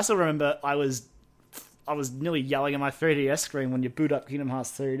 because I still remember I was nearly yelling at my 3DS screen when you boot up Kingdom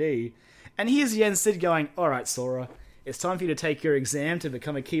Hearts 3D, and here's Yen Sid going, "Alright, Sora, it's time for you to take your exam to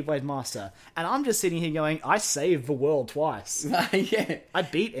become a Keyblade Master." And I'm just sitting here going, I saved the world twice. yeah. I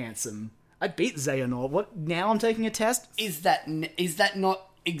beat Ansem. I beat Xehanort. What? Now I'm taking a test? Is that not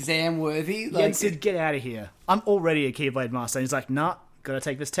exam worthy? Yen Sid, get out of here. I'm already a Keyblade Master. And he's like, nah, gotta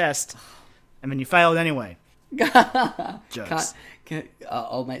take this test. And then you failed anyway. Jokes.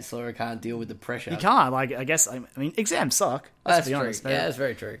 Old mate Sora can't deal with the pressure. You can't. Like, I guess, I mean, exams suck. That's be true. honest. Yeah, that's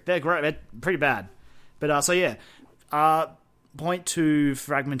very true. They're great. They're pretty bad. But, so yeah. Point 2,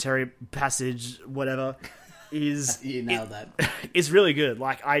 fragmentary passage, whatever, is... You nailed that. It's really good.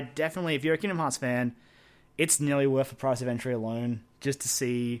 Like, I definitely, if you're a Kingdom Hearts fan, it's nearly worth the price of entry alone, just to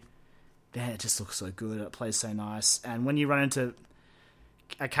see... Man, it just looks so good. It plays so nice. And when you run into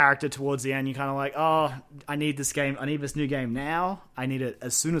a character towards the end, you're kind of like, oh, I need this game. I need this new game now. I need it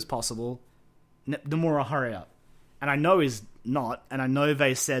as soon as possible. The more I hurry up. And I know he's not. And I know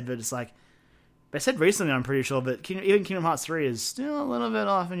they said that it's like... They said recently, I'm pretty sure, that even Kingdom Hearts 3 is still a little bit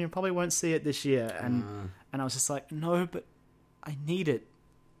off and you probably won't see it this year. And I was just like, no, but I need it.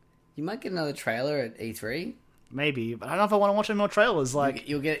 You might get another trailer at E3. Maybe, but I don't know if I want to watch any more trailers. Like,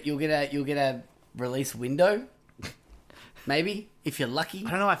 You'll get a release window. Maybe, if you're lucky. I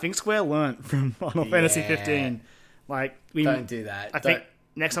don't know. I think Square learnt from Final Fantasy 15. Like, Don't do that. I think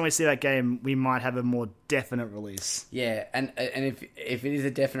next time we see that game, we might have a more definite release. Yeah, and if it is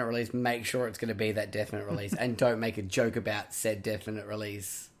a definite release, make sure it's going to be that definite release, and don't make a joke about said definite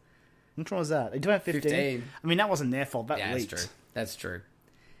release. Which one was that? 2015? I mean, that wasn't their fault. That leaked. That's true. That's true.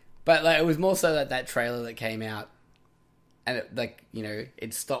 But like, it was more so that trailer that came out, and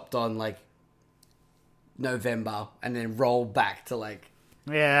it stopped on like November, and then rolled back to like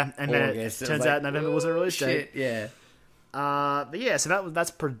yeah, and then August. it turns out November was a release date. Yeah. But yeah, so that's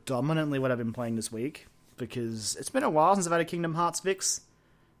predominantly what I've been playing this week, because it's been a while since I've had a Kingdom Hearts fix.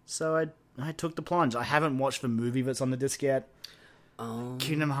 So I took the plunge. I haven't watched the movie that's on the disc yet.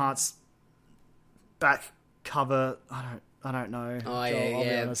 Kingdom Hearts back cover. I don't know. Oh, I'll yeah.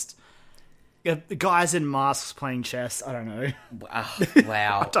 be honest. Yeah, the guys in masks playing chess. I don't know.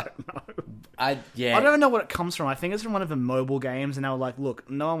 Wow. I don't know. I don't even know what it comes from. I think it's from one of the mobile games, and they were like, "Look,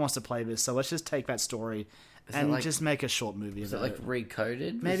 no one wants to play this, so let's just take that story and just make a short movie." Is it like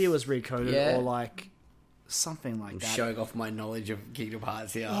recoded? Maybe it was recoded, Yeah. or like something like that. Showing off my knowledge of Kingdom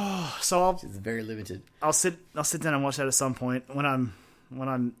Hearts here. So It's very limited. I'll sit down and watch that at some point when I'm.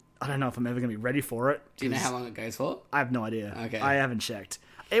 I don't know if I'm ever going to be ready for it. Do you know how long it goes for? I have no idea. Okay. I haven't checked.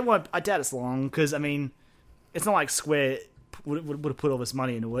 It won't. I doubt it's long, because I mean, it's not like Square would have put all this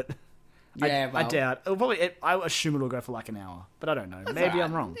money into it. Yeah, I doubt. I assume it'll go for like an hour, but I don't know. Maybe Alright.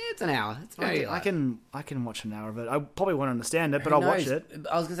 I'm wrong. It's an hour. It's very I can watch an hour of it. I probably won't understand it, but I'll watch it.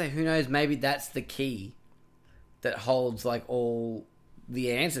 I was gonna say, who knows? Maybe that's the key that holds like all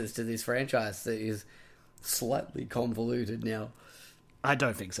the answers to this franchise that is slightly convoluted now. I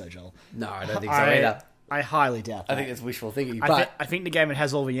don't think so, Joel. No, I don't think so either. I highly doubt that. I think it's wishful thinking. But I think the game that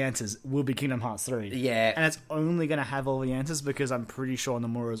has all the answers will be Kingdom Hearts 3. Yeah. And it's only going to have all the answers because I'm pretty sure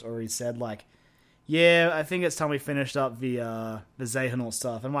Nomura's already said, like, yeah, I think it's time we finished up the Xehanort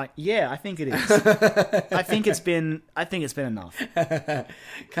stuff. I'm like, yeah, I think it is. I think it's been enough.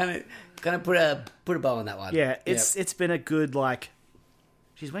 kind of put a bow on that one. Yeah, it's been a good, like,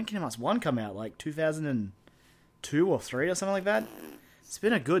 geez, when Kingdom Hearts 1 come out? Like 2002 or 3 or something like that? It's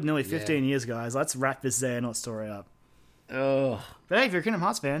been a good nearly 15 years, guys. Let's wrap this Xehanort story up. Oh. But hey, if you're a Kingdom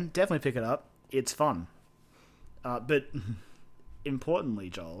Hearts fan, definitely pick it up. It's fun. But importantly,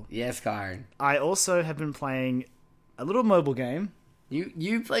 Joel. Yes, Kyron. I also have been playing a little mobile game.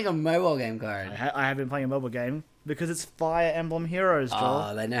 You playing a mobile game, Kyron? I have been playing a mobile game Because it's Fire Emblem Heroes, Joel.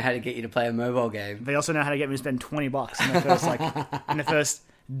 Oh, they know how to get you to play a mobile game. They also know how to get me to spend $20 in the first in the first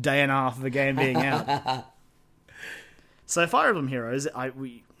day and a half of the game being out. So Fire Emblem Heroes,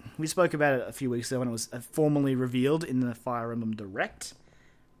 we spoke about it a few weeks ago when it was formally revealed in the Fire Emblem Direct.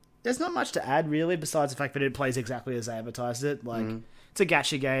 There's not much to add really, besides the fact that it plays exactly as they advertised it. It's a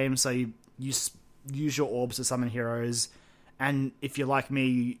gacha game, so you use your orbs to summon heroes. And if you're like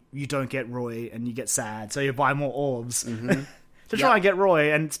me, you don't get Roy and you get sad, so you buy more orbs to try and get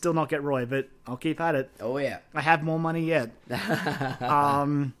Roy and still not get Roy. But I'll keep at it. Oh yeah, I have more money yet.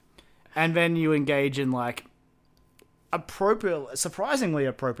 And then you engage in surprisingly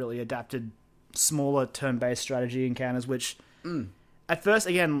appropriately adapted, smaller turn-based strategy encounters. Which, at first,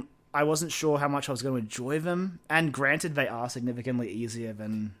 again, I wasn't sure how much I was going to enjoy them. And granted, they are significantly easier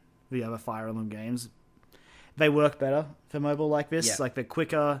than the other Fire Emblem games. They work better for mobile like this. Yeah. They're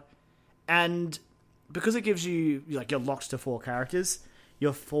quicker. And because it gives you, you're locked to 4 characters,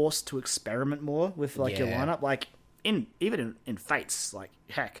 you're forced to experiment more with, your lineup. Even in Fates,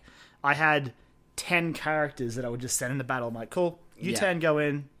 heck, I had 10 characters that I would just send in the battle. I'm like, cool, you 10 go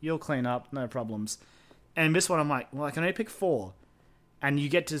in, you'll clean up, no problems. And this one, I'm like, well, I can only pick 4. And you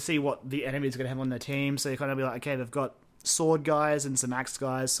get to see what the enemy's going to have on their team. So you kind of be like, okay, they've got sword guys and some axe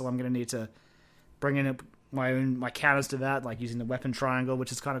guys, so I'm going to need to bring in my counters to that, like using the weapon triangle,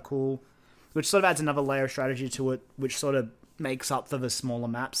 which is kind of cool, which sort of adds another layer of strategy to it, which sort of makes up for the smaller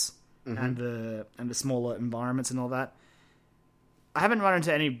maps and the smaller environments and all that. I haven't run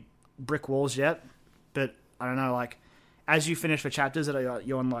into any brick walls yet, but I don't know, as you finish the chapters,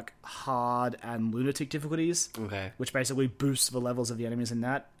 you're on hard and lunatic difficulties, which basically boosts the levels of the enemies in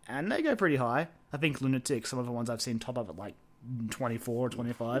that, and they go pretty high. I think lunatic, some of the ones I've seen top up at 24 or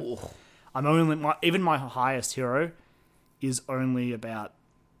 25. Ooh. Even my highest hero is only about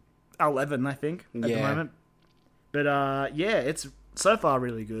 11, I think, at the moment. But it's so far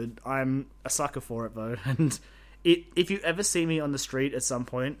really good. I'm a sucker for it though, and if you ever see me on the street at some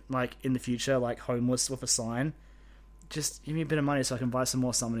point, in the future, homeless with a sign, just give me a bit of money so I can buy some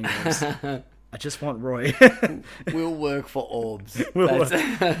more summoning orbs. I just want Roy. We'll work for orbs. Work.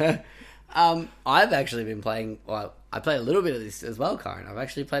 I've actually been playing. Well, I played a little bit of this as well, Karen. I've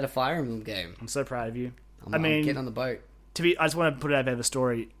actually played a Fire Emblem game. I'm so proud of you. I'm getting on the boat. I just want to put it out there. The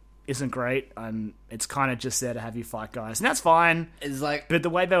story isn't great, and it's kind of just there to have you fight guys, and that's fine. It's but the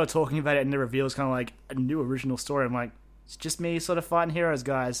way they were talking about it in the reveal is kind of like a new original story. I'm like, it's just me sort of fighting heroes,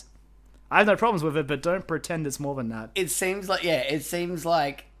 guys. I have no problems with it, but don't pretend it's more than that. It seems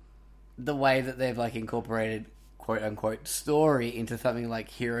like the way that they've incorporated quote unquote story into something like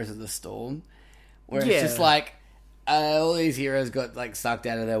Heroes of the Storm, where it's just all these heroes got sucked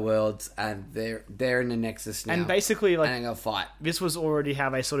out of their worlds and they're in the Nexus now, and basically and they're gonna fight. This was already how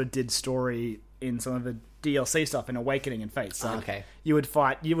they sort of did story in some of the DLC stuff in Awakening and Fates. You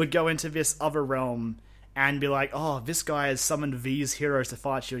would go into this other realm and be like, oh, this guy has summoned these heroes to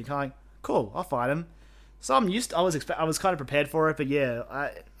fight you, and you're like, cool, I'll fight him. So I'm used to, I was kind of prepared for it, but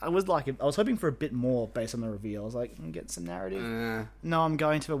I was hoping for a bit more based on the reveal. I was like, get some narrative. No, I'm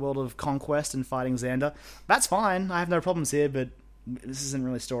going to the world of conquest and fighting Xander. That's fine. I have no problems here, but this isn't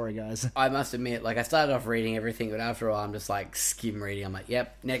really story, guys. I must admit, I started off reading everything, but after a while, I'm just skim reading. I'm like,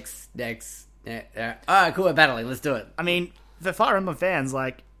 yep, next. Alright, cool, we're battling. Let's do it. I mean, for Fire Emblem fans,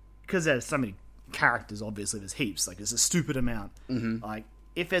 because there's so many characters, obviously there's heaps. There's a stupid amount. Mm-hmm.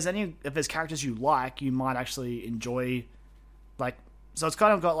 If there's characters you like, you might actually enjoy, so it's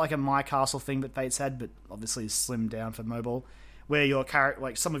kind of got a My Castle thing that Fates had, but obviously slimmed down for mobile, where your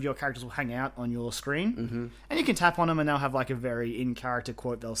some of your characters will hang out on your screen, and you can tap on them, and they'll have a very in-character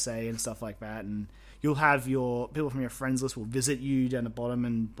quote they'll say and stuff like that, and you'll have your people from your friends list will visit you down the bottom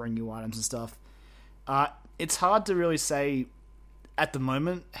and bring you items and stuff. It's hard to really say at the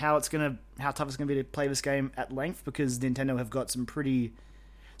moment how tough it's gonna be to play this game at length, because Nintendo have got some,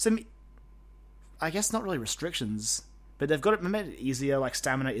 I guess not really restrictions, but they've got it made it easier.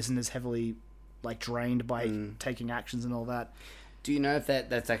 Stamina isn't as heavily drained by taking actions and all that. Do you know if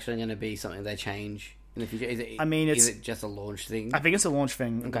that's actually going to be something they change in the future? Is it just a launch thing? I think it's a launch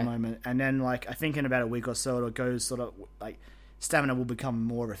thing at the moment, and then I think in about a week or so it goes sort of stamina will become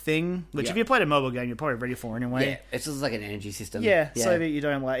more of a thing. Which if you played a mobile game, you're probably ready for anyway. Yeah, it's just like an energy system. Yeah, so that you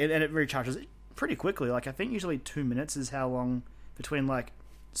don't and it recharges pretty quickly. I think usually 2 minutes is how long between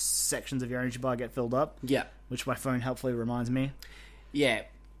sections of your energy bar get filled up. Yeah. Which my phone helpfully reminds me. Yeah.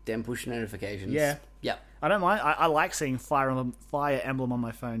 Then push notifications. Yeah. Yeah. I don't mind. I like seeing Fire Emblem on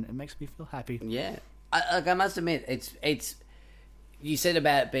my phone. It makes me feel happy. Yeah. I must admit, it's you said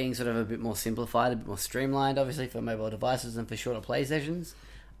about it being sort of a bit more simplified, a bit more streamlined, obviously, for mobile devices and for shorter play sessions.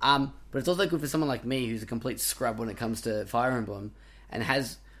 But it's also good for someone like me who's a complete scrub when it comes to Fire Emblem and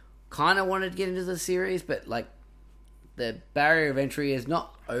has kind of wanted to get into the series, but like the barrier of entry is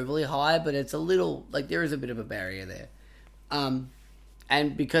not overly high, but it's a little like there is a bit of a barrier there.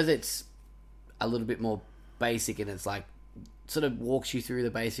 And because it's a little bit more basic and it's like sort of walks you through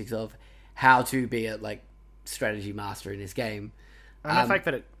the basics of how to be a like strategy master in this game. And the fact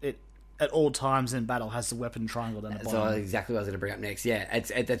that it at all times in battle has the weapon triangle down the bottom. So exactly what I was going to bring up next. Yeah,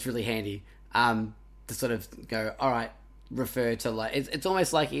 that's really handy. To sort of go, all right, refer to like it's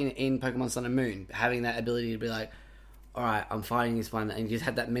almost like in Pokemon Sun and Moon having that ability to be like, all right, I'm fighting this one, and you just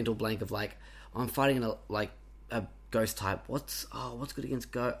have that mental blank of like, I'm fighting a ghost type. What's good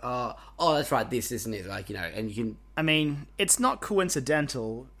against ghost? Oh, that's right, this and it. Like, you know, and you can. I mean, it's not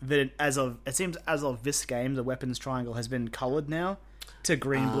coincidental that it seems as of this game, the weapons triangle has been coloured now to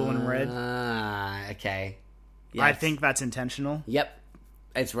green, blue, and red. Okay. Yes. I think that's intentional. Yep,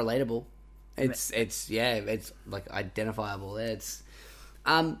 it's relatable. It's like identifiable.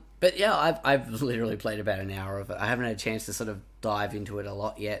 But yeah, I've literally played about an hour of it. I haven't had a chance to sort of dive into it a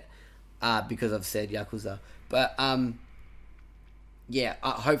lot yet because I've said Yakuza. But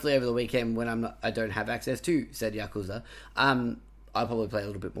hopefully over the weekend when I don't have access to said Yakuza, I'll probably play a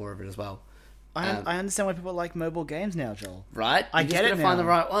little bit more of it as well. I understand why people like mobile games now, Joel. Right? I get it now. You just gotta find the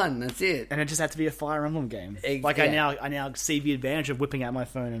right one. That's it. And it just had to be a Fire Emblem game. I now see the advantage of whipping out my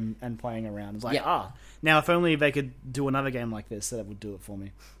phone and playing around. It's like, now if only they could do another game like this, that would do it for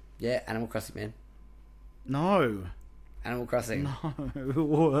me. Yeah, Animal Crossing, man. No. Animal Crossing.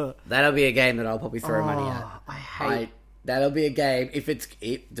 No. That'll be a game that I'll probably throw money at. That'll be a game,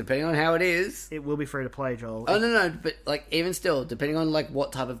 depending on how it is. It will be free to play, Joel. Oh, no, but like even still, depending on like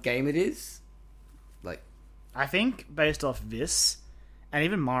what type of game it is, like I think based off this, and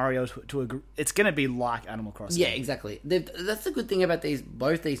even Mario to agree, it's going to be like Animal Crossing. Yeah, exactly. That's the good thing about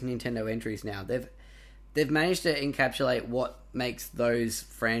both these Nintendo entries now. They've managed to encapsulate what makes those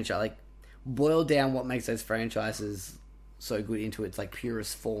boil down what makes those franchises so good into its like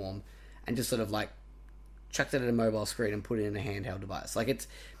purest form, and just sort of like chucked it at a mobile screen and put it in a handheld device. Like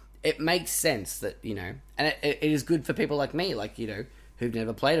it makes sense that, you know, and it is good for people like me, like, you know, who've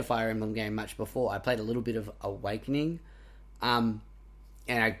never played a Fire Emblem game much before. I played a little bit of Awakening, and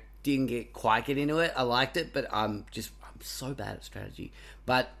I didn't quite get into it. I liked it, but I'm so bad at strategy.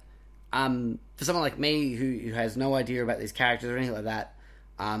 But for someone like me who has no idea about these characters or anything like that,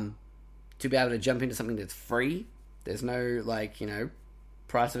 to be able to jump into something that's free, there's no like, you know,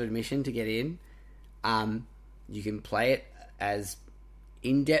 price of admission to get in. You can play it as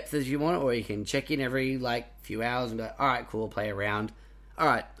in depth as you want, or you can check in every like few hours and go, all right, cool, play around. All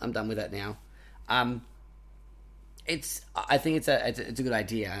right, I'm done with that now. I think it's a good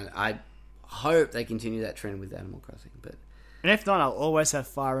idea, and I hope they continue that trend with Animal Crossing. But and if not, I'll always have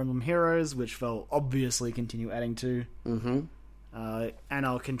Fire Emblem Heroes, which they'll obviously continue adding to. Mm-hmm. And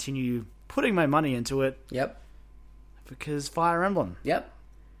I'll continue putting my money into it. Yep. Because Fire Emblem. Yep.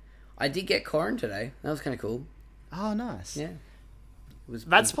 I did get Corrin today. That was kind of cool. Oh, nice. Yeah.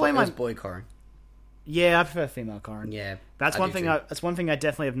 That's probably my boy Corrin. Yeah, I prefer female Corrin. Yeah, that's one thing. That's one thing I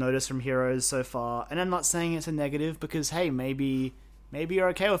definitely have noticed from Heroes so far. And I'm not saying it's a negative because hey, maybe you're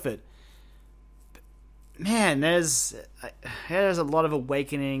okay with it. But, man, there's a lot of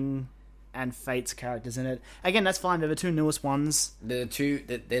Awakening and Fates characters in it. Again, that's fine. They're the two newest ones. They're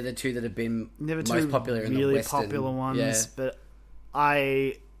the two that have been most popular in the really Western. Popular ones. Yeah. But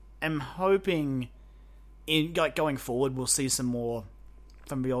I am hoping in going forward we'll see some more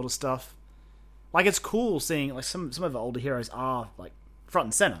from the older stuff. Like, it's cool seeing like some of the older heroes are like front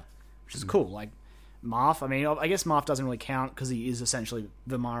and center, which is cool. Like Marth. I mean, I guess Marth doesn't really count because he is essentially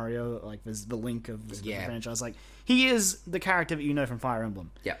the Mario, like there's the Link of the franchise. Like he is the character that you know from Fire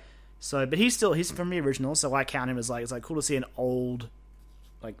Emblem. Yeah. So, but he's from the original, so I count him as like, it's like cool to see an old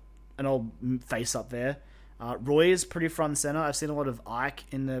face up there. Roy is pretty front and center. I've seen a lot of Ike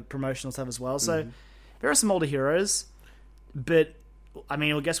in the promotional stuff as well. So there are some older heroes, but I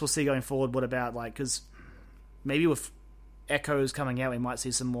mean, I guess we'll see going forward. What about like, because maybe with Echoes coming out, we might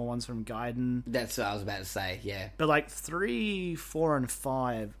see some more ones from Gaiden. That's what I was about to say. Yeah, but like 3, 4, and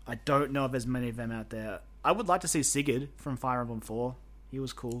 5, I don't know if there's many of them out there. I would like to see Sigurd from Fire Emblem 4. He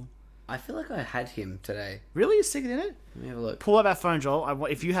was cool. I feel like I had him today. Really? Is Sigurd in it? Let me have a look. Pull up our phone, Joel.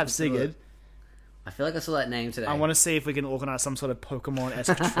 If you have Sigurd. I feel like I saw that name today. I want to see if we can organise some sort of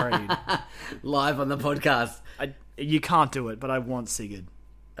Pokemon-esque trade. Live on the podcast. You can't do it, but I want Sigurd.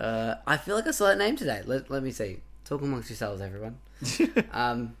 I feel like I saw that name today. Let me see. Talk amongst yourselves, everyone.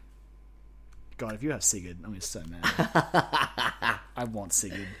 God, if you have Sigurd, I'm just so mad. I want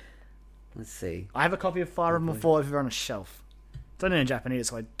Sigurd. Let's see. I have a copy of Fire Emblem 4 over on a shelf. It's only in Japanese,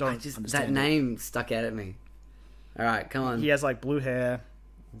 so I don't understand that it. name stuck out at me. All right, come on. He has like blue hair.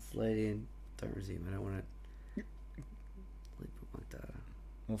 Let's load in. Don't resume. I don't want it.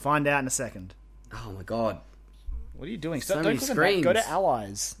 We'll find out in a second. Oh my god. What are you doing? So Don't many click on that. screens. Go to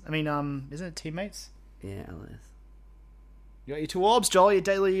allies. I mean, isn't it teammates? Yeah, LS. You got your 2 orbs, Joel, your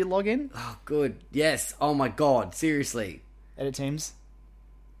daily login. Oh, good. Yes. Oh my god. Seriously. Edit teams.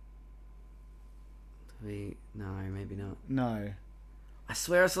 No, maybe not. No. I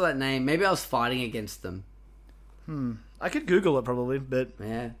swear I saw that name. Maybe I was fighting against them. I could Google it probably, but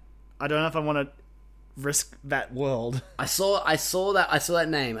Yeah. I don't know if I want to risk that world. I saw that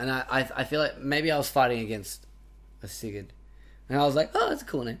name, and I feel like maybe I was fighting against a Sigurd, and I was like, oh, that's a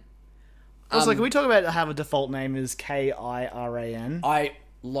cool name. I was like, can we talk about how the default name is Kiran? I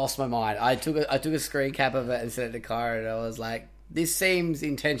lost my mind. I took a screen cap of it and sent it to Kyra, and I was like, this seems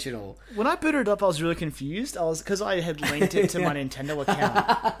intentional. When I booted it up, I was really confused. Because I had linked it to my Nintendo account.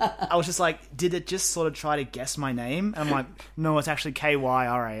 I was just like, did it just sort of try to guess my name? And I'm like, no, it's actually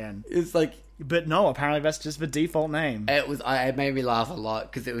Kyran. It's like, But no, apparently that's just the default name. it made me laugh a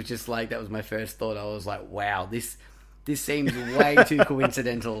lot because it was just like, that was my first thought. I was like, wow, this seems way too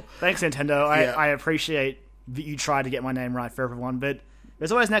coincidental. Thanks, Nintendo. Yeah. I appreciate that you tried to get my name right for everyone, but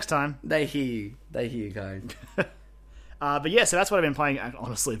there's always next time. They hear you, Karen. But yeah, so that's what I've been playing,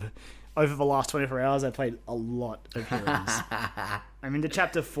 honestly. But over the last 24 hours, I played a lot of Heroes. I'm into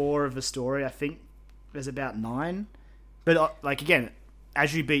chapter 4 of the story. I think there's about 9. But, like, again,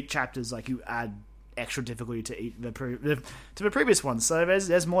 as you beat chapters, like, you add extra difficulty to the previous ones. So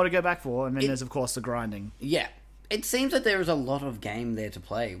there's more to go back for. And then there's, of course, the grinding. Yeah. It seems that there is a lot of game there to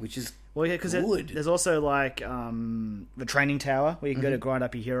play, which is Well, yeah, because good. there's also, like, the training tower, where you can go to grind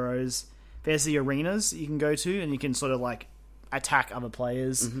up your heroes. There's the arenas you can go to, and you can sort of, like, attack other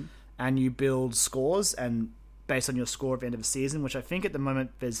players, and you build scores, and based on your score at the end of the season, which I think at the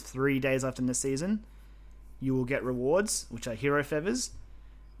moment there's 3 days left in the season, you will get rewards, which are hero feathers,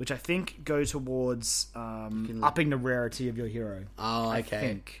 which I think go towards upping the rarity of your hero. Oh, okay. I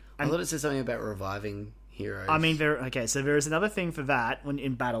think. I thought it said something about reviving heroes. I mean, so there is another thing for that when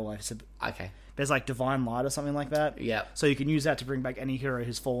in battle. Okay. There's like Divine Light or something like that. Yeah. So you can use that to bring back any hero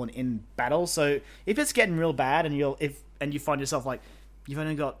who's fallen in battle. So if it's getting real bad and you find yourself like you've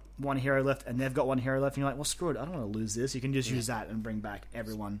only got one hero left and they've got one hero left and you're like, well, screw it, I don't want to lose this. You can just use that and bring back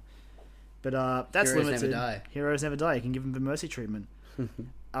everyone. But that's Heroes limited. never die. Heroes never die. You can give them the mercy treatment.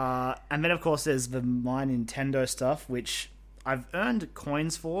 And then of course there's the My Nintendo stuff, which I've earned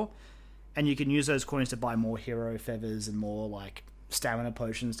coins for, and you can use those coins to buy more hero feathers and more like stamina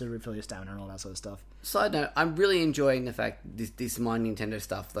potions to refill your stamina and all that sort of stuff. Side note, I'm really enjoying the fact this My Nintendo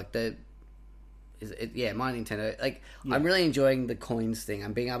stuff, like My Nintendo. Like, yeah. I'm really enjoying the coins thing.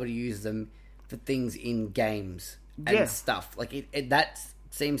 I'm being able to use them for things in games and stuff. Like that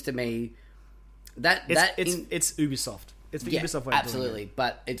seems to me it's Ubisoft. It's the Ubisoft way. Absolutely, of doing it.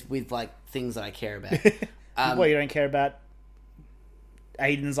 but it's with like things that I care about. Well, you don't care about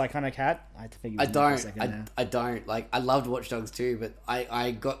Aiden's iconic hat? I have to figure. I don't. Like, I loved Watch Dogs 2, but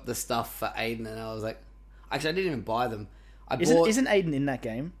I got the stuff for Aiden, and I was like, actually, I didn't even buy them. Isn't Aiden in that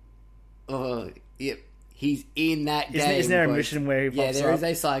game? Oh, yeah, he's in that game. Isn't there a mission where he pops up? Yeah, there is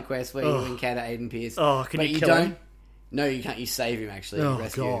a side quest where you encounter Aiden Pierce. Oh, can you kill him? No, you can't. You save him, actually. Oh,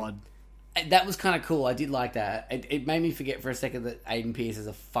 rescue God. Him. That was kind of cool. I did like that. It made me forget for a second that Aiden Pierce is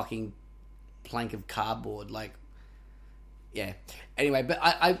a fucking plank of cardboard. Like, yeah. Anyway, but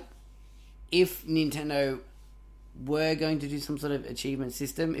if Nintendo were going to do some sort of achievement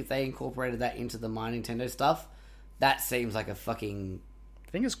system, if they incorporated that into the My Nintendo stuff, that seems like a fucking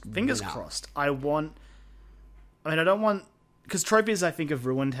fingers crossed. I don't want, because trophies I think have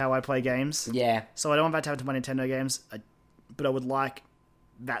ruined how I play games. Yeah. So I don't want that to happen to my Nintendo games. But I would like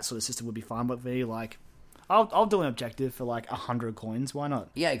that sort of system would be fine with me. Like, I'll do an objective for like 100 coins. Why not?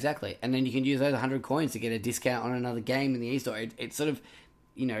 Yeah, exactly. And then you can use those 100 coins to get a discount on another game in the eStore. It sort of,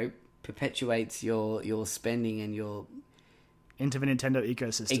 perpetuates your spending and your into the Nintendo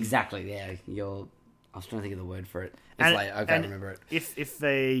ecosystem. Exactly. Yeah. I was trying to think of the word for it. I can't remember it. If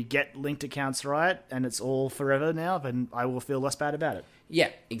they get linked accounts right and it's all forever now, then I will feel less bad about it. Yeah,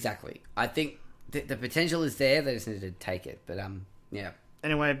 exactly. I think the potential is there. They just need to take it. But yeah.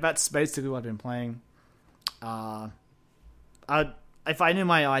 Anyway, that's basically what I've been playing. If I knew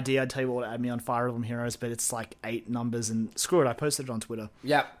my ID, I'd tell you what would add me on Fire Emblem Heroes, but it's like 8 numbers, and screw it, I posted it on Twitter.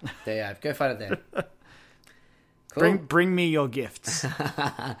 Yep, there you have. Go find it there. Cool. Bring me your gifts.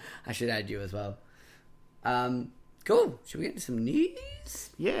 I should add you as well. Cool. Should we get into some news?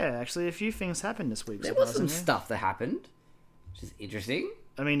 Yeah, actually, a few things happened this week. There was some stuff that happened, which is interesting.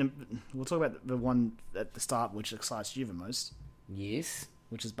 I mean, we'll talk about the one at the start, which excites you the most. Yes.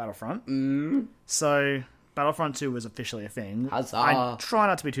 which is Battlefront. So Battlefront 2 was officially a thing. Huzzah. I try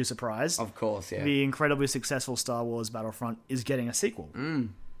not to be too surprised. Of course, yeah. The incredibly successful Star Wars Battlefront is getting a sequel.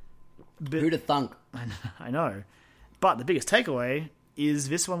 Who'd have thunk? I know. But the biggest takeaway is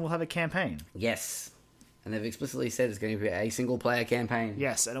this one will have a campaign. Yes. And they've explicitly said it's going to be a single-player campaign.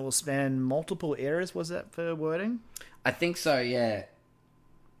 Yes, and it will span multiple eras. Was that for wording? I think so, yeah.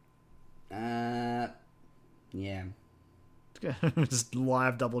 Yeah. Just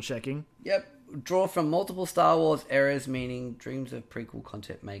live double checking. Yep. Draw from multiple Star Wars eras, meaning dreams of prequel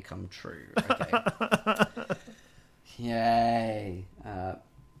content may come true. Okay. Yay.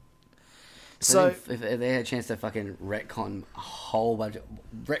 So if they had a chance to fucking retcon a whole bunch of...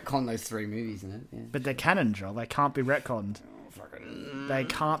 Retcon those 3 movies in it, yeah. but they're canon, Joel. They can't be retconned. They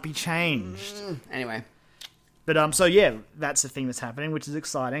can't be changed. Anyway. But so yeah, that's the thing that's happening, which is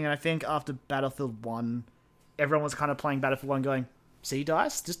exciting. And I think after Battlefield 1, everyone was kind of playing Battlefield 1 going, see,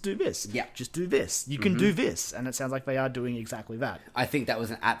 DICE, just do this. Yeah. Just do this. You can do this. And it sounds like they are doing exactly that. I think that was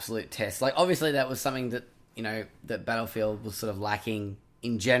an absolute test. Like, obviously that was something that, you know, that Battlefield was sort of lacking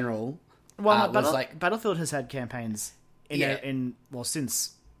in general. Well, was like... Battlefield has had campaigns Yeah.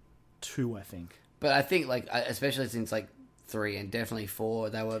 since 2, I think. But I think, like, especially since, like, 3 and definitely 4,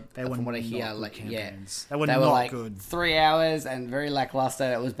 they were from what I hear, not like, good yeah, campaigns. They were they not were like good. 3 hours and very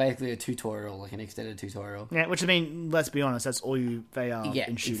lackluster. It was basically a tutorial, like an extended tutorial. Yeah, which I mean, let's be honest, that's all they are Yeah,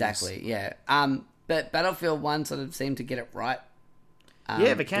 in shooters. exactly. Yeah. But Battlefield 1 sort of seemed to get it right.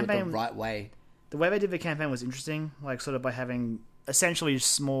 Yeah, the do it campaign... the right way. The way they did the campaign was interesting, like sort of by having essentially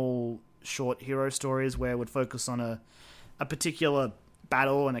small, short hero stories where it would focus on a particular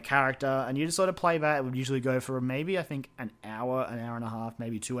battle and a character, and you just sort of play that. It would usually go for maybe, I think, an hour and a half,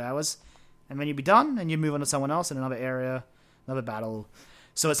 maybe 2 hours, and then you'd be done, and you move on to someone else in another area, another battle.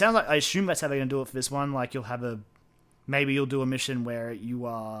 So it sounds like, I assume that's how they're going to do it for this one. Like maybe you'll do a mission where you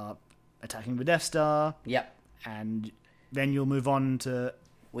are attacking the Death Star, Yep. and then you'll move on to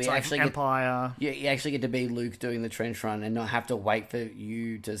Empire. You actually get to be Luke doing the trench run and not have to wait for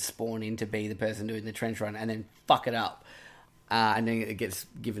you to spawn in to be the person doing the trench run and then fuck it up. And then it gets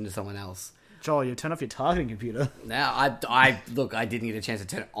given to someone else. Joel, you turn off your targeting computer. Now, I didn't get a chance to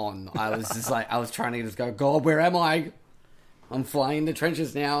turn it on. I was just like, I was trying to just go, God, where am I? I'm flying in the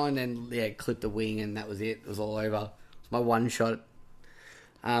trenches now, and then, yeah, clip the wing, and that was it. It was all over. It was my one shot.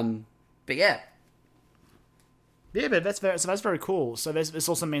 But yeah. Yeah, but that's very cool. So this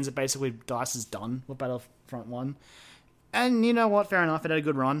also means that basically DICE is done with Battlefront 1. And you know what? Fair enough. It had a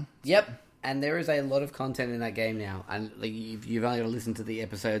good run. Yep. And there is a lot of content in that game now. And like, you've only got to listen to the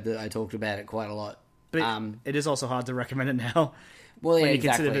episode that I talked about it quite a lot. But it is also hard to recommend it now. Well, yeah, when you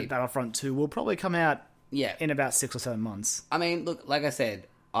exactly. consider that Battlefront 2 will probably come out Yeah. in about 6 or 7 months. I mean, look, like I said,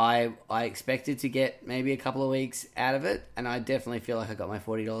 I expected to get maybe a couple of weeks out of it, and I definitely feel like I got my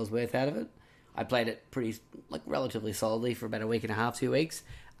 $40 worth out of it. I played it relatively solidly for about a week and a half, 2 weeks,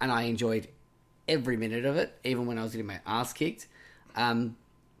 and I enjoyed every minute of it, even when I was getting my ass kicked.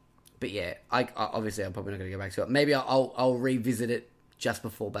 But yeah, obviously I'm probably not going to go back to it. Maybe I'll revisit it just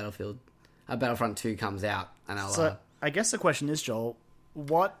before Battlefront 2 comes out, and I'll. So I guess the question is, Joel,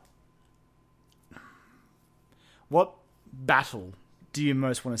 what battle do you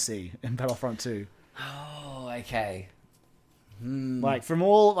most want to see in Battlefront 2? Oh, okay. Like from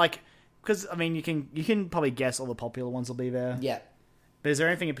all because I mean you can probably guess all the popular ones will be there. Yeah. But is there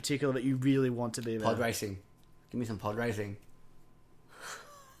anything in particular that you really want to be there? Pod racing. Give me some pod racing.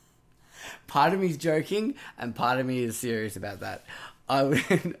 Part of me is joking, and part of me is serious about that. I would,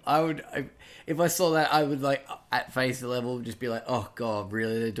 if I saw that, I would at face level just be like, "Oh God,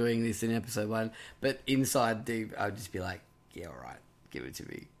 really? They're doing this in episode 1?" But inside deep, I would just be like, "Yeah, all right, give it to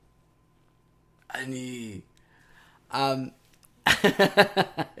me."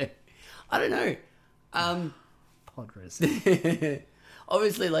 I don't know. Pod racing.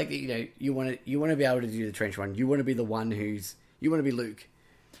 Obviously, you want to be able to do the trench run. You want to be the one you want to be Luke,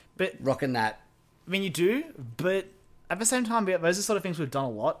 But rocking that. I mean, you do, but at the same time, those are the sort of things we've done a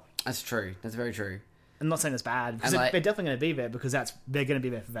lot. That's true. That's very true. I'm not saying it's bad, because And, they're definitely going to be there, because they're going to be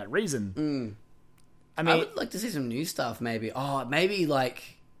there for that reason. I mean, I would like to see some new stuff, maybe. Oh, maybe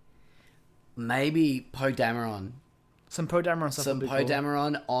Poe Dameron. some Poe Dameron stuff Some would be Poe cool.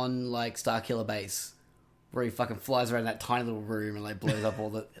 Dameron on, Starkiller Base, where he fucking flies around that tiny little room and, blows up all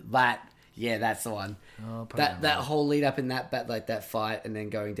the... Yeah, that's the one. Oh, Poe that Dameron. whole lead up in that fight and then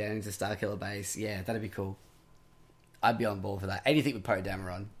going down into Starkiller Base. Yeah, that'd be cool. I'd be on board for that. Anything with Poe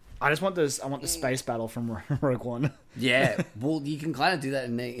Dameron. I just want I want the space battle from Rogue One. Yeah, well, you can kind of do that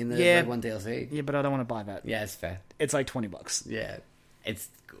in the Yeah. Rogue One DLC. Yeah, but I don't want to buy that. Yeah, it's fair. It's like $20. Yeah, it's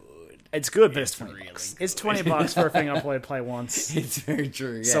good. It's good, but it's $20. It's $20 for a thing I'll probably play once. It's very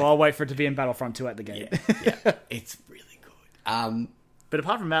true. Yeah. So I'll wait for it to be in Battlefront 2 at the gate. Yeah, it's really good. But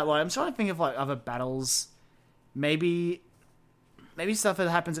apart from that, like, I'm trying to think of like other battles. Maybe stuff that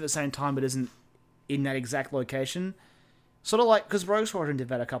happens at the same time but isn't in that exact location. Sort of like, because Rogue Squadron did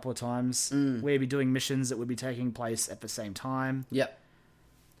that a couple of times, where you'd be doing missions that would be taking place at the same time. Yep.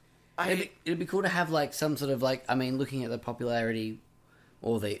 It'd be cool to have like some sort of like, I mean, looking at the popularity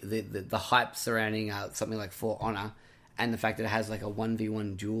or the hype surrounding something like For Honor, and the fact that it has like a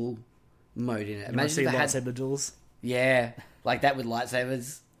 1v1 duel mode in it. Imagine if lightsaber duels. Yeah, like that with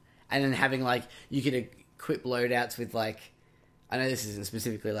lightsabers, and then having like you could equip loadouts with like, I know this isn't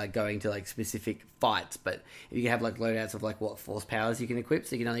specifically like going to like specific fights, but if you have like loadouts of like what force powers you can equip,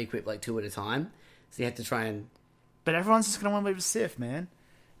 so you can only equip like 2 at a time. So you have to try and. But everyone's just gonna want to be Sith, man,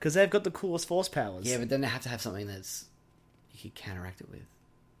 because they've got the coolest force powers. Yeah, but then they have to have something that's you could counteract it with.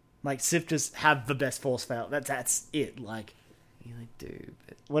 Like Sith just have the best force power. That's it. Like, Yeah, they do.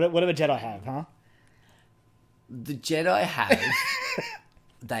 But what do the Jedi have, huh? the Jedi have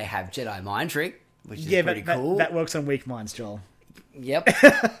they have Jedi mind trick, which is pretty cool. That works on weak minds, Joel. Yep.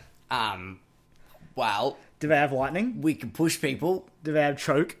 Well, Do they have lightning? we can push people. Do they have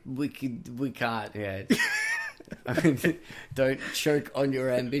choke? We can't. Yeah. I mean, don't choke on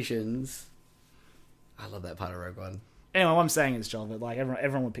your ambitions. I love that part of Rogue One. Anyway, what I'm saying is, Joel, that like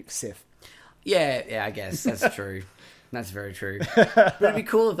everyone would pick Sith. Yeah, I guess that's true. That's very true. But it'd be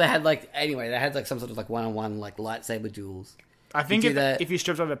cool if they had like some sort of like one-on-one like lightsaber duels. I think if you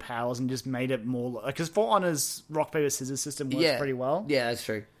stripped away the powers and just made it more because For Honor's rock paper scissors system works pretty well. Yeah, that's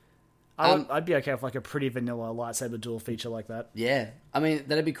true. I'd be okay with like a pretty vanilla lightsaber duel feature like that. Yeah, I mean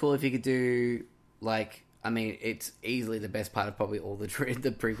that'd be cool if you could do like. I mean, it's easily the best part of probably all the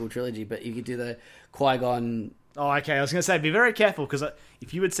prequel trilogy, but you could do the Qui-Gon. Oh, okay. I was going to say, be very careful, because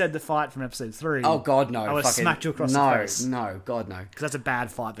if you had said the fight from episode 3... Oh, God, no. I would have smacked you across the face. No, God, no. Because that's a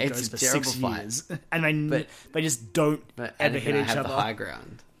bad fight that goes for 6 years. Fight. And they just don't ever hit each other. The high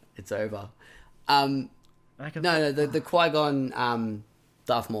ground. It's over. The Qui-Gon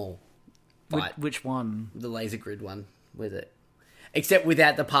Darth Maul fight. Which one? The laser grid one with it. Except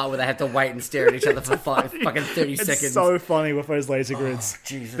without the part where they have to wait and stare at each other for fucking 30 seconds. It's so funny with those laser grids.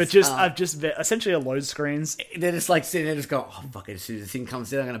 Jesus. But I've just essentially a load screens. They're just like sitting there, just going, oh fuck it! As soon as the thing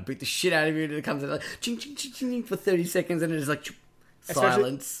comes in, I'm gonna beat the shit out of you. And it comes in like ching ching ching ching for 30 seconds, and it's like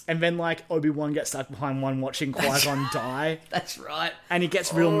silence. And then like Obi-Wan gets stuck behind one watching Qui-Gon die. That's right. And he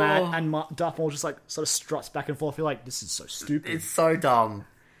gets real mad, and Darth Maul just like sort of struts back and forth. You're like, this is so stupid. It's so dumb,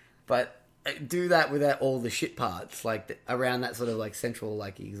 but. Do that without all the shit parts, like around that sort of like central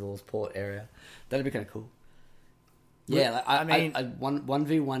like exhaust port area. That'd be kind of cool. Yeah, like, I mean,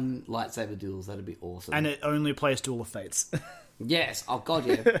 1v1 lightsaber duels. That'd be awesome. And it only plays Duel of Fates. Yes. Oh god,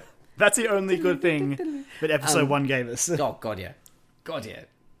 yeah. That's the only good thing that Episode 1 gave us. Oh god, yeah. God, yeah.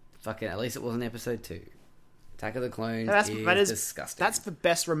 Fucking. At least it wasn't Episode 2. Attack of the Clones that is disgusting. That's the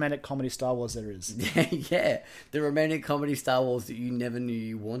best romantic comedy Star Wars there is. Yeah, the romantic comedy Star Wars that you never knew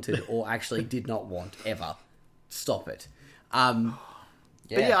you wanted or actually did not want ever. Stop it. Yeah.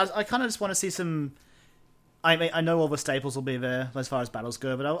 But yeah, I kind of just want to see some. I mean, I know all the staples will be there as far as battles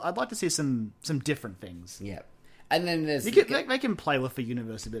go, but I'd like to see some different things. Yeah, and then there's they can play with the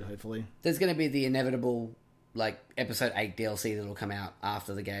universe a bit. Hopefully, there's going to be the inevitable like Episode 8 DLC that'll come out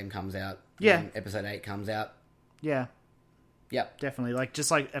after the game comes out. Yeah, Episode 8 comes out. Yeah. Yep. Definitely. Just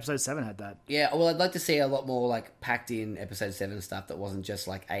like Episode 7 had that. Yeah, well, I'd like to see a lot more, like, packed in Episode 7 stuff that wasn't just,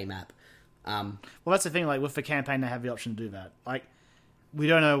 like, a map. Well, that's the thing, like, with the campaign, they have the option to do that. Like, we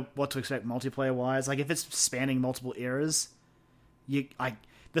don't know what to expect multiplayer-wise. Like, if it's spanning multiple eras, the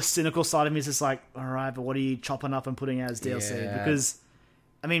cynical side of me is just like, alright, but what are you chopping up and putting out as DLC? Yeah. Because,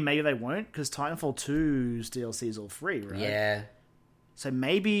 I mean, maybe they won't, because Titanfall 2's DLC is all free, right? Yeah. So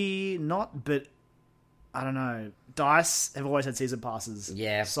maybe not, but... I don't know. DICE have always had season passes.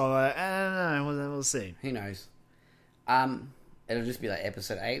 Yeah. So, I don't know. We'll see. Who knows? It'll just be, like,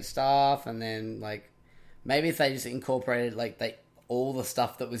 Episode 8 stuff, and then, like, maybe if they just incorporated, like, all the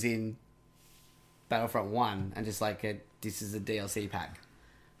stuff that was in Battlefront 1, and just, like, this is a DLC pack.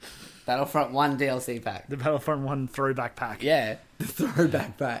 Battlefront 1 DLC pack. The Battlefront 1 throwback pack. Yeah. The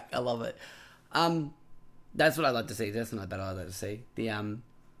throwback pack. I love it. That's what I'd like to see. That's another battle I'd like to see.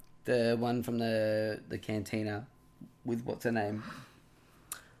 The one from the cantina with what's her name?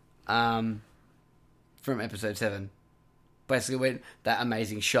 From Episode 7. Basically, when that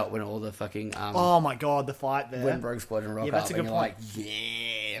amazing shot when all the fucking oh my god, the fight there. When Rogue Squadron rock that's up, a good and you're point. like,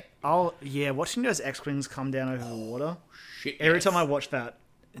 yeah. Oh yeah, watching those X-wings come down over the water. Shit. Every time I watch that,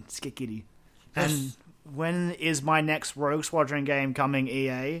 it's get giddy. And when is my next Rogue Squadron game coming,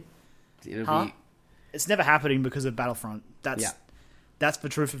 EA? It'll Huh? be. It's never happening because of Battlefront. Yeah. That's the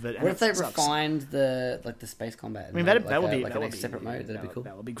truth of it. And What if they it sucks. refined the space combat? I mean, that would be like that a would be separate mode. That'd be cool.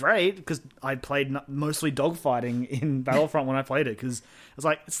 That would be great because I played mostly dogfighting in Battlefront when I played it because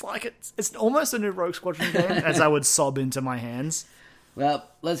it's almost a new Rogue Squadron game as I would sob into my hands. Well,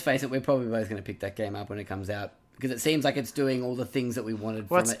 let's face it, we're probably both going to pick that game up when it comes out because it seems like it's doing all the things that we wanted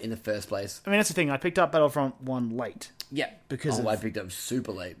from it in the first place. I mean, that's the thing. I picked up Battlefront 1 late. Yeah, Because I picked up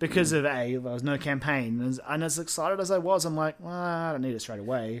super late Because of there was no campaign. And as excited as I was, I'm like, well, I don't need it straight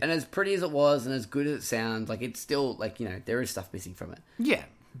away. And as pretty as it was, and as good as it sounds, like it's still there is stuff missing from it. Yeah,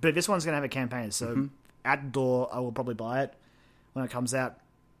 but this one's going to have a campaign, so at the door, I will probably buy it when it comes out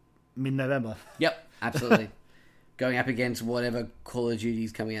mid-November. Yep, absolutely. Going up against whatever Call of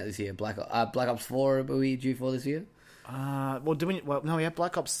Duty's coming out this year. Black Ops 4, are we due for this year? No, we had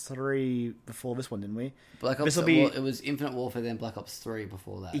Black Ops 3 before this one, didn't we? Black Ops. It was Infinite Warfare, then Black Ops 3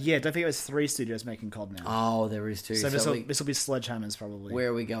 before that. Yeah, I don't think it was 3 studios making COD now. Oh, there is 2. So this will be Sledgehammer's probably. Where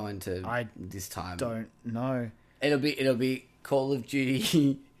are we going to this time? Don't know. It'll be Call of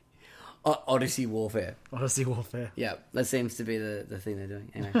Duty Odyssey Warfare. Odyssey Warfare. Yeah, that seems to be the thing they're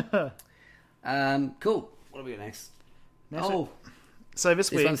doing. Anyway, cool. What do we got next? So this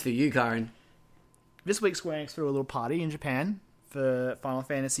week, one's for you, Karen. This week Square Enix threw a little party in Japan for Final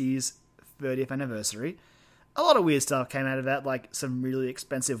Fantasy's 30th anniversary. A lot of weird stuff came out of that, like some really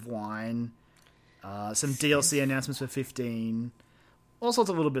expensive wine, some DLC announcements for 15, all sorts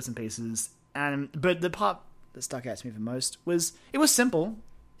of little bits and pieces. But the part that stuck out to me the most was it was simple.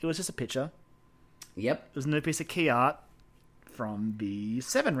 It was just a picture. Yep. It was a new piece of key art from the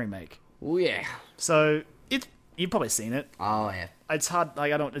 7 remake. Oh yeah. So you've probably seen it. Oh yeah. It's hard.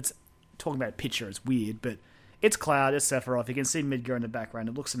 It's talking about a picture. It's weird, but it's Cloud. It's Sephiroth. You can see Midgar in the background.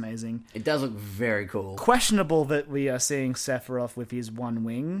 It looks amazing. It does look very cool. Questionable that we are seeing Sephiroth with his one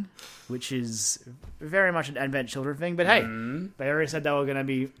wing, which is very much an Advent Children thing. But hey, they already said they were going to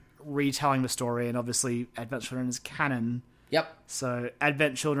be retelling the story, and obviously Advent Children is canon. Yep. So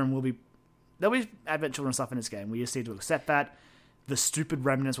Advent Children there'll be Advent Children stuff in this game. We just need to accept that. The stupid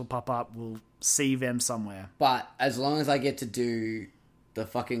remnants will pop up. We'll see them somewhere. But as long as I get to do the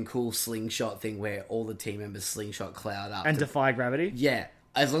fucking cool slingshot thing where all the team members slingshot Cloud up And defy gravity. Yeah.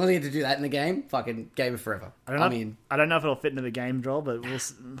 As long as I get to do that in the game, fucking game forever. I don't know if it'll fit into the game, Joel, but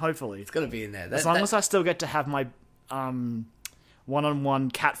hopefully. It's got to be in there. As long as I still get to have my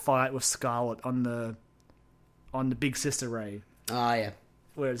one-on-one cat fight with Scarlet on the Big Sister Ray. Oh, yeah.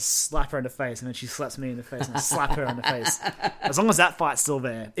 Where I slap her in the face, and then she slaps me in the face, and I slap her in the face. As long as that fight's still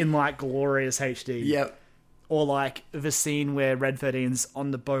there, in, like, glorious HD. Yep. Or, like, the scene where Red 13's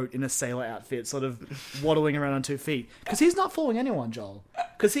on the boat in a sailor outfit, sort of waddling around on 2 feet. Because he's not fooling anyone, Joel.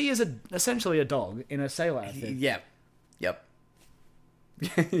 Because he is essentially a dog in a sailor outfit. Yep.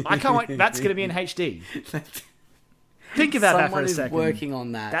 I can't wait. That's going to be in HD. Think about that for a second. Someone is working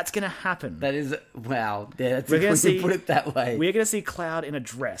on that. That's going to happen. That is... Wow. Yeah, that's We're a gonna good to put it that way. We're going to see Cloud in a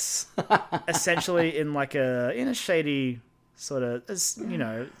dress. Essentially in like a shady sort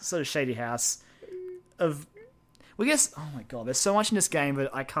of shady house of... We guess... Oh my god, there's so much in this game,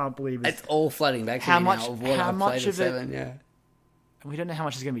 but I can't believe it's all flooding back to how me much, now of what how I've much played of at it... 7, yeah. We don't know how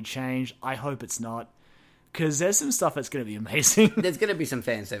much is going to be changed. I hope it's not. Because there's some stuff that's going to be amazing. There's going to be some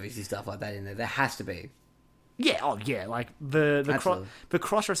fan servicey stuff like that in there. There has to be. Yeah, like the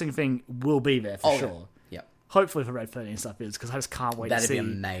cross-dressing thing will be there for sure. Yep. Hopefully for Red 13 stuff is, because I just can't wait to see That'd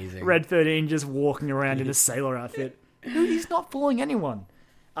be amazing. Red 13 just walking around in a sailor outfit. He's not fooling anyone.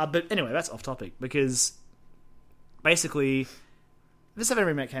 But anyway, that's off topic, because basically the 7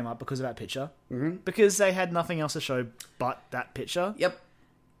 remake came up because of that picture. Mm-hmm. Because they had nothing else to show but that picture. Yep.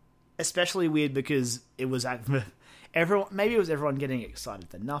 Especially weird because it was everyone getting excited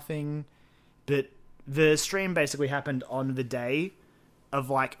for nothing, but the stream basically happened on the day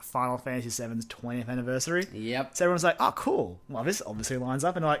of like Final Fantasy VII's 20th anniversary. Yep. So everyone's like, "Oh, cool. Well, this obviously lines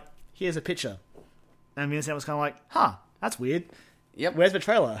up." And like, here's a picture. And me and Sam was kind of like, "Huh, that's weird. Yep. Where's the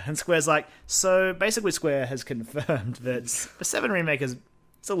trailer?" And Square's like, "So basically, Square has confirmed that the 7 remake it's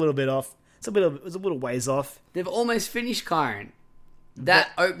a little bit off. It's a little ways off. They've almost finished, Karen.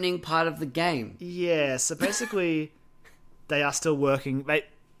 That opening part of the game. Yeah. So basically, they are still working.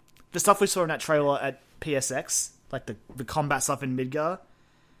 The stuff we saw in that trailer at PSX, like the combat stuff in Midgar,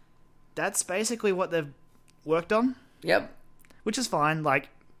 that's basically what they've worked on. Yep. Which is fine. Like,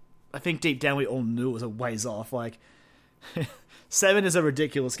 I think deep down we all knew it was a ways off. Like, 7 is a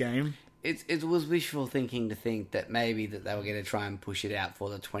ridiculous game. It was wishful thinking to think that maybe that they were going to try and push it out for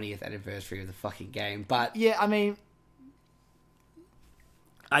the 20th anniversary of the fucking game, but... Yeah, I mean...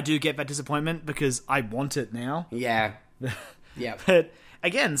 I do get that disappointment because I want it now. Yeah. Yeah. But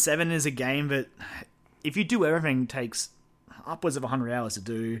again, 7 is a game that, if you do everything, takes upwards of 100 hours to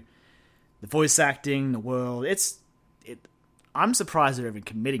do. The voice acting, the world, I'm surprised they're even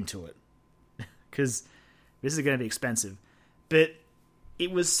committing to it. Because this is going to be expensive. But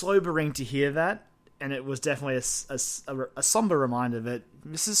it was sobering to hear that, and it was definitely a somber reminder that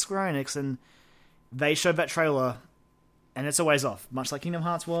this is Square Enix, and they showed that trailer, and it's a ways off. Much like Kingdom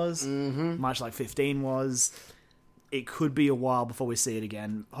Hearts was, much like 15 was. It could be a while before we see it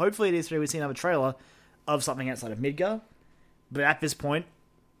again. Hopefully at E3 we see another trailer of something outside of Midgar. But at this point,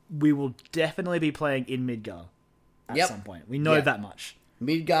 we will definitely be playing in Midgar at some point. We know that much.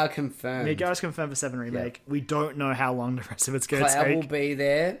 Midgar confirmed. Midgar is confirmed for 7 Remake. Yep. We don't know how long the rest of it's going to take. Cloud will be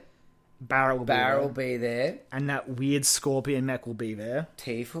there. Barret will be there. And that weird scorpion mech will be there.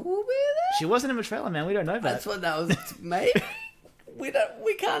 Tifa will be there? She wasn't in the trailer, man. We don't know that. That's what that was, mate.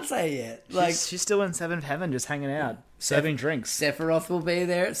 We can't say yet. Like she's still in 7th Heaven, just hanging out, serving drinks. Sephiroth will be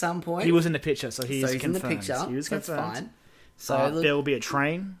there at some point. He was in the picture, so he's confirmed. in the picture. He was confirmed. That's fine. So there will be a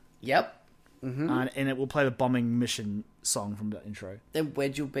train. Yep. And it will play the bombing mission song from the intro. Then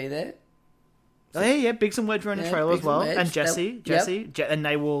Wedge will be there. Oh yeah, Biggs and Wedge are in the trailer as well, and Jesse, and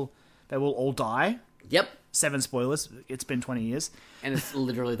they will all die. Yep. 7 spoilers. It's been 20 years, and it's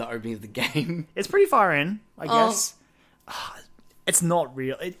literally the opening of the game. It's pretty far in, I guess. It's not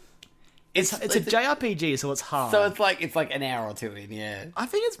real. It's a JRPG, so it's hard. So it's like an hour or two in, yeah. I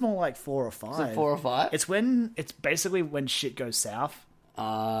think it's more like 4 or 5. Is it 4 or 5? It's basically when shit goes south.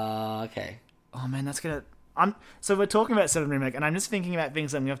 Okay. Oh man, that's gonna. So we're talking about 7 Remake, and I'm just thinking about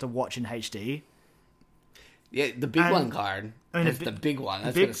things I'm gonna have to watch in HD. Yeah, the big one card. I mean, the big one.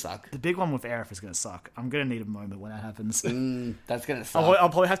 That's gonna suck. The big one with Aerith is gonna suck. I'm gonna need a moment when that happens. That's gonna suck. I'll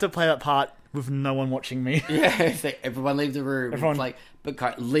probably have to play that part with no one watching me. Yeah, it's like, everyone leave the room. It's like,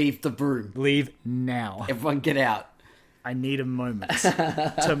 but leave the room. Leave now. Everyone get out. I need a moment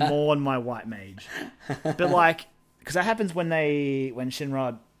to mourn my white mage. But because that happens when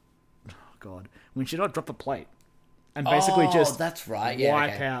Shinra drop the plate and basically that's right.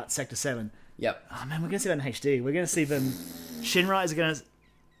 wipe out Sector 7. Yep. Oh man, we're gonna see that in HD. We're gonna see them. Shinra is gonna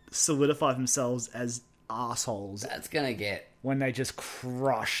solidify themselves as assholes. That's gonna get when they just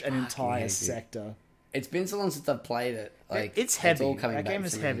crush an entire sector. It's been so long since I've played it. It's heavy. It's all coming that back game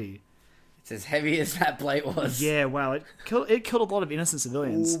is heavy. It's as heavy as that plate was. Yeah, wow. It killed a lot of innocent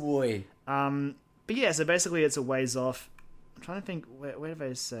civilians. Oh boy. But yeah, so basically it's a ways off. I'm trying to think, where did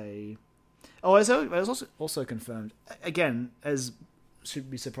they say? Oh, it was also confirmed, again, as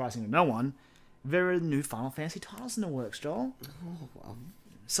should be surprising to no one, there are new Final Fantasy titles in the works, Joel. Oh, wow.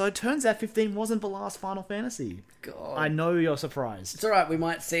 So it turns out 15 wasn't the last Final Fantasy. God. I know you're surprised. It's alright, we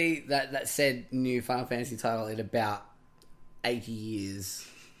might see that said new Final Fantasy title in about 80 years.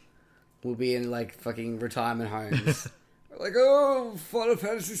 We'll be in, fucking retirement homes. Final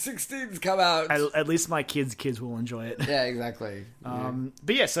Fantasy 16's come out. At least my kids will enjoy it. Yeah, exactly.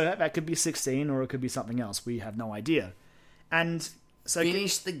 But yeah, so that could be 16 or it could be something else. We have no idea. And so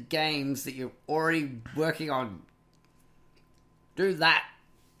finish the games that you're already working on. Do that.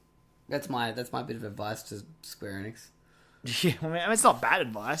 That's my bit of advice to Square Enix. Yeah, I mean, it's not bad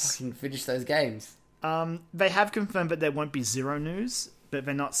advice. Fucking finish those games. They have confirmed that there won't be zero news, but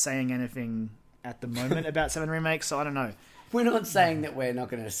they're not saying anything at the moment about 7 Remake, so I don't know. We're not saying that we're not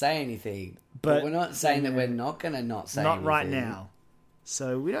going to say anything, but we're not saying that we're not going to not say anything. Not right now.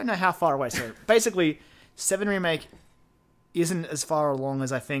 So we don't know how far away. So basically, 7 Remake isn't as far along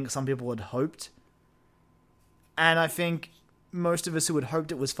as I think some people had hoped. And I think most of us who had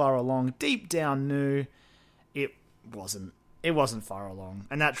hoped it was far along deep down knew it wasn't. It wasn't far along.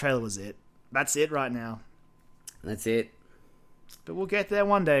 And that trailer was it. That's it right now. That's it. But we'll get there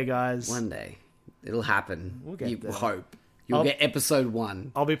one day, guys. One day. It'll happen. We'll get there. You hope. You'll get episode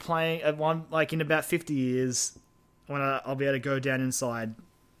 1. I'll be playing at one, in about 50 years, when I'll be able to go down inside,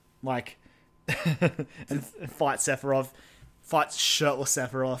 and fight Sephiroth, fight shirtless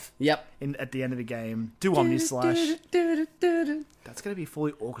Sephiroth. Yep. At the end of the game, do Omni Slash. That's gonna be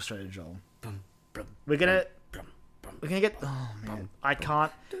fully orchestrated, Joel. We're gonna get. Oh man, I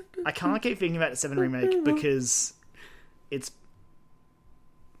can't keep thinking about the 7 Remake because it's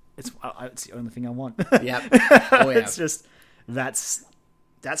the only thing I want. Yep. Oh, yeah. It's just that's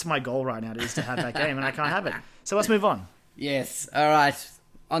my goal right now, is to have that game, and I can't have it. So let's move on. Yes. All right.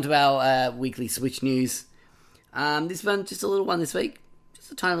 On to our weekly Switch news. This one, just a little one this week.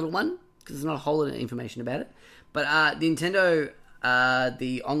 Just a tiny little one, because there's not a whole lot of information about it. But Nintendo,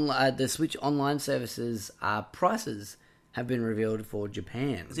 the Switch online services prices have been revealed for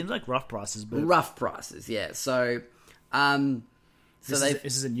Japan. It seems like rough prices, but... Rough prices, yeah. So, So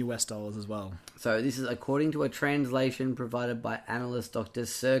this is in US dollars as well. So this is according to a translation provided by analyst Dr.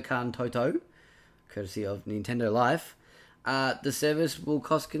 Serkan Toto, courtesy of Nintendo Life. The service will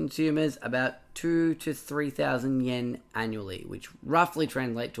cost consumers about 2,000 to 3,000 yen annually, which roughly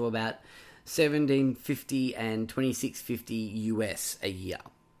translate to about $17.50 and $26.50 US a year.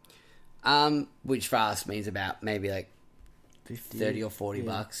 Which for us means about maybe like 30 or 40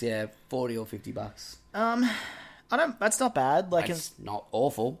 bucks. Yeah, 40 or 50 bucks. That's not bad. Like, It's not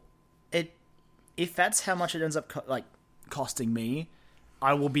awful. if that's how much it ends up costing me,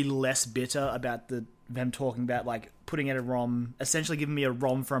 I will be less bitter about them talking about like putting out a ROM, essentially giving me a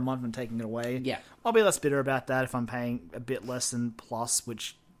ROM for a month and taking it away. Yeah. I'll be less bitter about that if I'm paying a bit less than Plus,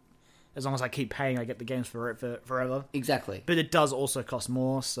 which as long as I keep paying, I get the games for forever. Exactly. But it does also cost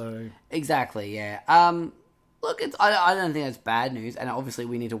more, so Exactly, yeah. Look, I don't think that's bad news, and obviously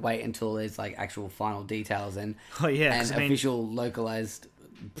we need to wait until there's like actual final details and official localized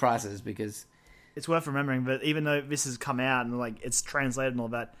prices, because it's worth remembering that even though this has come out and like it's translated and all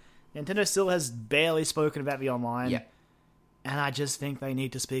that, Nintendo still has barely spoken about the online. Yep. And I just think they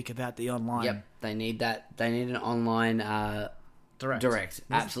need to speak about the online. Yep, they need that. They need an online direct.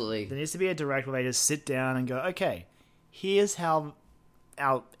 Absolutely. There needs to be a direct where they just sit down and go, okay, here's how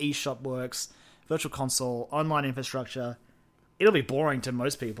our eShop works, virtual console, online infrastructure. It'll be boring to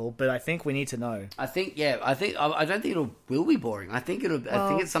most people, but I think we need to know. I don't think will be boring. I think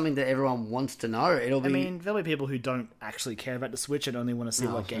it's something that everyone wants to know. It'll be. I mean, there'll be people who don't actually care about the Switch and only want to see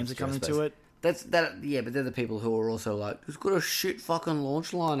what games are coming to it. Yeah, but they're the people who are also like, it's got a shit fucking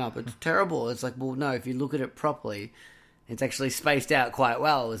launch lineup. It's terrible. It's like, well, no, if you look at it properly, it's actually spaced out quite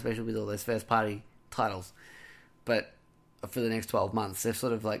well, especially with all those first party titles. But for the next 12 months, they're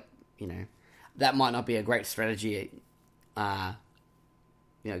sort of like, that might not be a great strategy, coming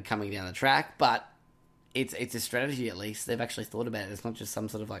down the track, but it's a strategy at least. They've actually thought about it. It's not just some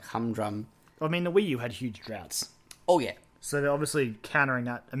sort of like humdrum. I mean, the Wii U had huge droughts. Oh, yeah. So they're obviously countering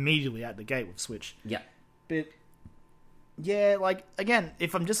that immediately at the gate with Switch. Yeah. But, yeah, like, again,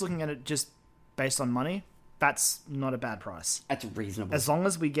 if I'm just looking at it just based on money, that's not a bad price. That's reasonable. As long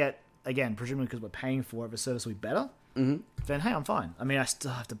as we get, again, presumably because we're paying for it, the service will be better, then hey, I'm fine. I mean, I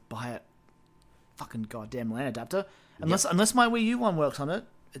still have to buy a fucking goddamn LAN adapter. Unless my Wii U one works on it.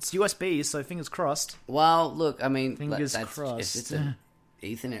 It's USB, so fingers crossed. Well, look, I mean, fingers that's crossed. It's an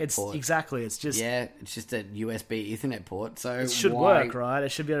Ethernet port. Exactly, it's just... Yeah, it's just a USB Ethernet port, so it should work, right? I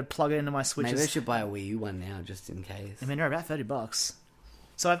should be able to plug it into my Switches. Maybe I should buy a Wii U one now, just in case. I mean, they're about $30.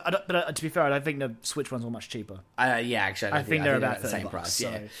 So, to be fair, I don't think the Switch ones were much cheaper. Yeah, actually, I think they're about the $30. same price, So,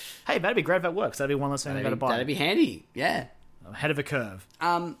 yeah. hey, that'd be great if that works. That'd be one less thing I got to buy. That'd be handy, yeah. Ahead of a curve.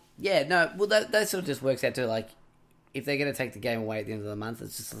 Yeah, no, well, that sort of just works out to, like, if they're going to take the game away at the end of the month,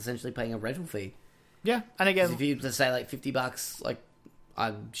 it's just essentially paying a rental fee. Yeah, and again... If you, let's say, like, $50, like,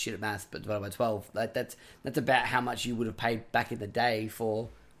 I'm shit at maths, but divided by 12, like, that's about how much you would have paid back in the day for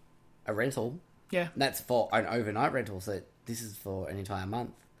a rental. Yeah. And that's for an overnight rental, so this is for an entire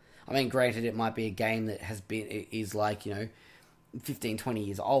month. I mean, granted, it might be a game that is like, 15, 20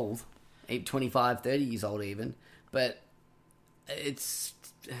 years old, 25, 30 years old even, but it's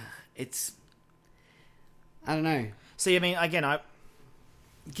I don't know. See, I mean, again,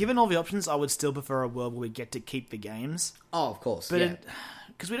 given all the options, I would still prefer a world where we get to keep the games. Oh, of course, but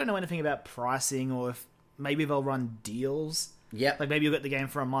because we don't know anything about pricing, or if maybe they'll run deals. Yeah, like maybe you'll get the game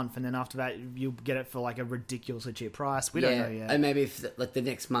for a month, and then after that you'll get it for like a ridiculously cheap price. We don't know yet. And maybe if like the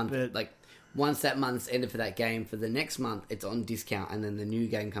next month, like once that month's ended for that game, for the next month it's on discount, and then the new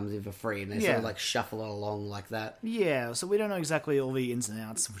game comes in for free, and they sort of like shuffle it along like that. Yeah, so we don't know exactly all the ins and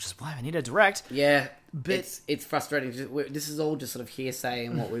outs, which is why we need a direct. Yeah, but it's frustrating. This is all just sort of hearsay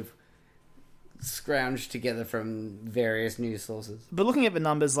and what we've scrounged together from various news sources. But looking at the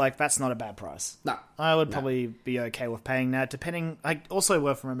numbers, like, that's not a bad price. No. I would probably be okay with paying that, depending... also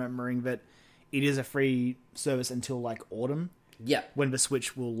worth remembering that it is a free service until, like, autumn. Yeah. When the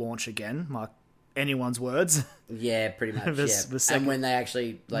Switch will launch again, mark anyone's words. Yeah, pretty much, and when they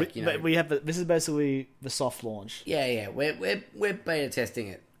actually, like, we have this is basically the soft launch. Yeah, we're beta testing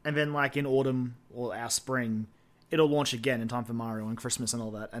it. And then, like, in autumn, or our spring, it'll launch again in time for Mario and Christmas and all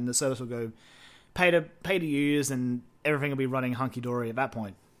that, and the service will go... Pay to use, and everything will be running hunky-dory at that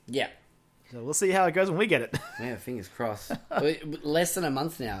point. Yeah. So we'll see how it goes when we get it. Yeah, fingers crossed. Less than a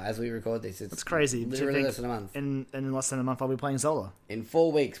month now as we record this. It's crazy. Literally less than a month. In less than a month, I'll be playing Zelda. In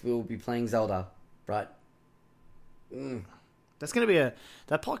 4 weeks, we will be playing Zelda. Right. That's going to be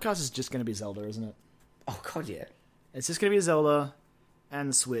that podcast is just going to be Zelda, isn't it? Oh, God, yeah. It's just going to be Zelda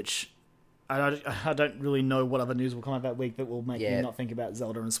and the Switch. I don't really know what other news will come out that week that will make Yeah. me not think about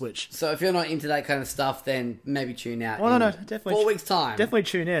Zelda and Switch. So if you're not into that kind of stuff, then maybe tune out. Well, in no, definitely 4 weeks' time. Definitely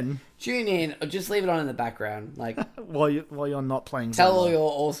tune in Tune in, or just leave it on in the background. Like, while you're not playing tell Zelda. all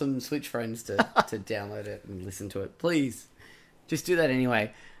your awesome Switch friends to download it and listen to it. Please. Just do that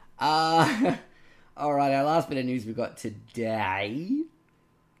anyway. Alright, our last bit of news we got today.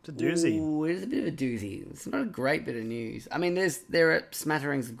 It's a doozy. Ooh, it is a bit of a doozy. It's not a great bit of news. I mean, there are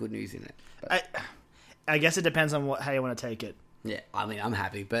smatterings of good news in it. But, I guess it depends on how you want to take it. yeah, I mean, I'm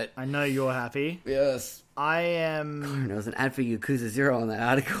happy, but... I know you're happy. Yes. I am... There was an ad for Yakuza 0 on that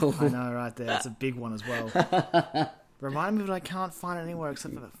article. I know, right there. It's a big one as well. Remind me that I can't find it anywhere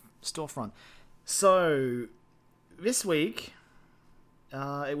except for the storefront. So, this week,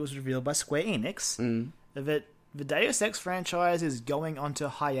 it was revealed by Square Enix that the Deus Ex franchise is going onto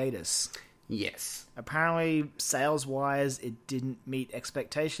hiatus. Yes. Apparently, sales-wise, it didn't meet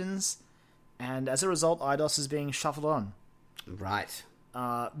expectations, and as a result, Eidos is being shuffled on. Right.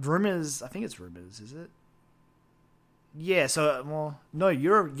 Rumors, I think it's rumors, is it? Yeah, so, well, no,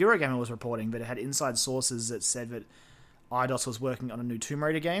 Eurogamer was reporting that it had inside sources that said that Eidos was working on a new Tomb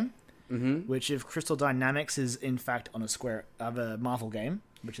Raider game, which if Crystal Dynamics is in fact on a Marvel game,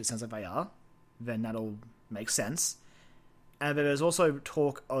 which it sounds like they are, then that'll make sense. And there's also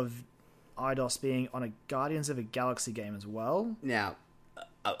talk of Eidos being on a Guardians of the Galaxy game as well. Now,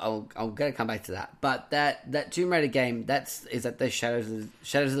 I'm going to come back to that. But that Tomb Raider game, is that the Shadows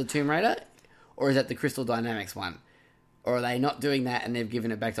of the Tomb Raider? Or is that the Crystal Dynamics one? Or are they not doing that and they've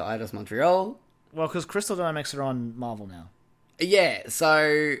given it back to Eidos Montreal? Well, because Crystal Dynamics are on Marvel now. Yeah,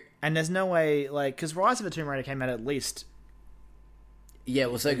 so... And there's no way, like, because Rise of the Tomb Raider came out at least yeah,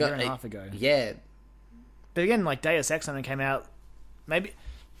 well, so a year and a half ago. Yeah. But again, like, Deus Ex only came out...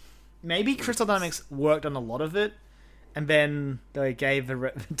 Maybe Crystal Dynamics worked on a lot of it, and then they gave to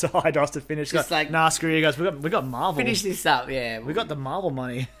Eidos to finish. Just like, nah, screw you guys. We got Marvel. Finish this up, yeah. We got the Marvel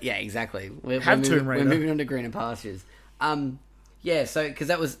money. Yeah, exactly. We're Tomb Raider. We're moving on to greener pastures. Yeah, so because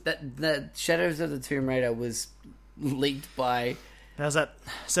the Shadows of the Tomb Raider was leaked by That was that.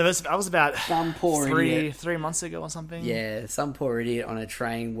 So that was about some poor idiot. 3 months ago or something. Yeah, some poor idiot on a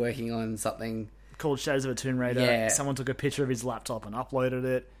train working on something Called Shadows of a Tomb Raider. Yeah. Someone took a picture of his laptop and uploaded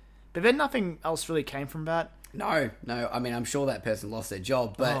it. But then nothing else really came from that. No. I mean, I'm sure that person lost their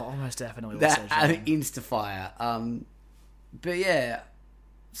job, but almost definitely that lost their job. insta-fire. But yeah,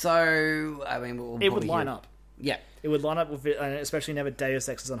 so I mean, we'll It would probably line hear- up. Yeah, It would line up with it, and especially now that Deus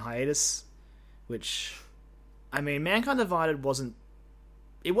Ex is on hiatus, which, I mean, Mankind Divided wasn't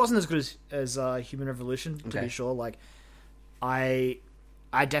as good as Human Revolution, to Okay. be sure. Like, I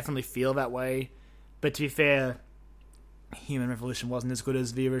definitely feel that way, but to be fair, Human Revolution wasn't as good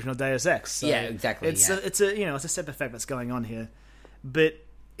as the original Deus Ex. So Yeah, exactly, It's yeah. it's a step effect that's going on here, but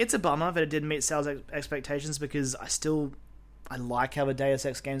it's a bummer that it didn't meet sales expectations because I like how the Deus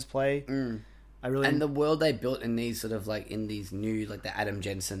Ex games play. I really and the world they built in these sort of like in these new like the Adam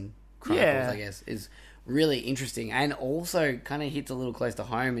Jensen Chronicles, Yeah. I guess, is really interesting and also kind of hits a little close to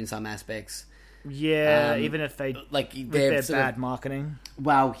home in some aspects. Yeah, even if they Like with they're their sort bad of, marketing.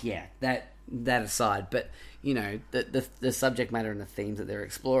 well, yeah, that aside, but you know the subject matter and the themes that they're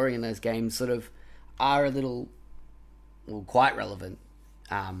exploring in those games sort of are a little, well, quite relevant,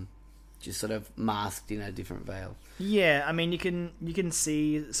 just sort of masked in a different veil. Yeah, I mean you can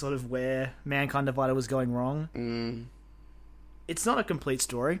see sort of where Mankind Divided was going wrong. It's not a complete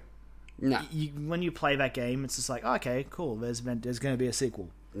story. No, When you play that game, it's just like, oh, okay, cool. There's going to be a sequel.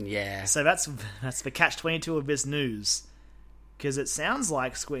 yeah, So that's the catch-22 of this news, because it sounds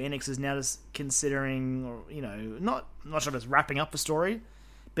like Square Enix is now just considering, or, you know, not sure if it's wrapping up the story,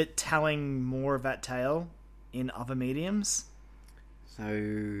 but telling more of that tale in other mediums.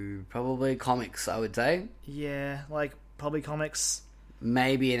 so probably comics, I would say. Yeah, like probably comics.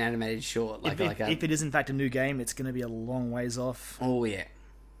 Maybe an animated short, like If it is in fact a new game, it's going to be a long ways off, oh yeah,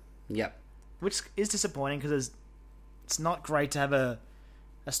 yep. which is disappointing because it's not great to have a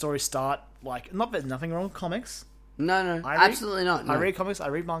story start like. Not that there's nothing wrong with comics. No, I read- absolutely not. No. I read comics. I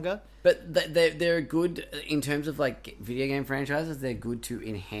read manga. But they're good in terms of like video game franchises. They're good to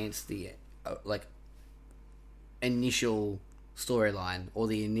enhance the like initial storyline or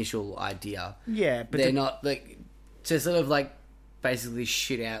the initial idea. Yeah, but They're not like to sort of like basically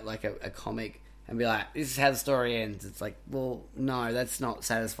shit out like a comic and be like, this is how the story ends. It's like, well, no, that's not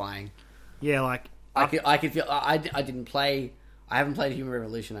satisfying. yeah, like I could feel I didn't play. I haven't played Human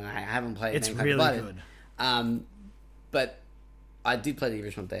Revolution and I haven't played. it's Mankind really Divided. good. But I did play the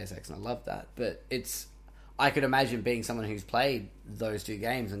original Deus Ex and I loved that. But I could imagine being someone who's played those two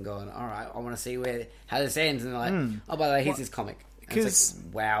games and going, all right, I want to see how this ends. And they're like, oh, by the way, here's this comic. because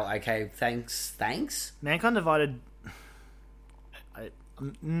wow, okay, thanks. Mankind Divided,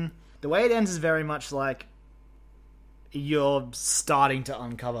 the way it ends is very much like you're starting to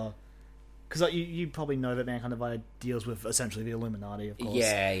uncover. Because you probably know that Mankind Divided deals with essentially the Illuminati, of course.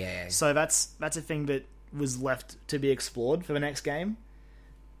 Yeah. So that's a thing that was left to be explored for the next game.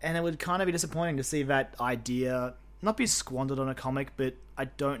 And it would kind of be disappointing to see that idea not be squandered on a comic, but I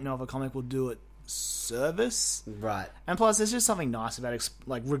don't know if a comic will do it service. Right. And plus, there's just something nice about,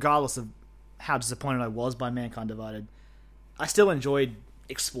 like, regardless of how disappointed I was by Mankind Divided, I still enjoyed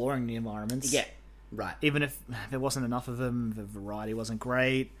exploring the environments. Yeah, right. Even if there wasn't enough of them, the variety wasn't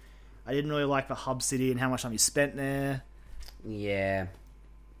great. I didn't really like the hub city and how much time you spent there. Yeah.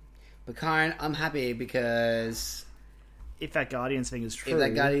 But Karen, I'm happy because if that Guardians thing is true... If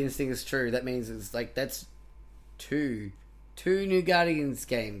that Guardians thing is true, that means it's like, that's two new Guardians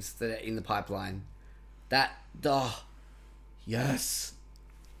games that are in the pipeline. Yes.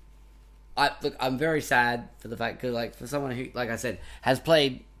 I'm very sad for the fact, because, like, for someone who, like I said, I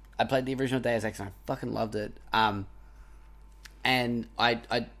played the original Deus Ex and I fucking loved it. And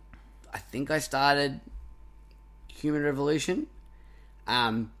I think I started Human Revolution.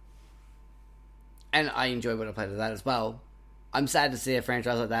 And I enjoyed what I played of that as well. I'm sad to see a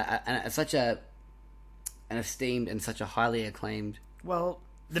franchise like that, and it's such an esteemed and such a highly acclaimed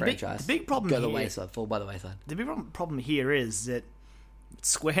franchise. The big problem fall by the wayside. The big problem here is that it's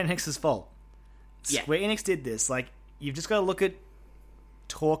Square Enix's fault. Yeah. Square Enix did this. Like, you've just got to look at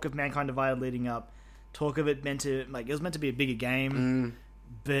talk of Mankind Divided leading up, talk of it it was meant to be a bigger game,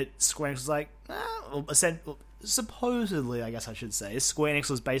 but Square Enix was like, supposedly, I guess I should say, Square Enix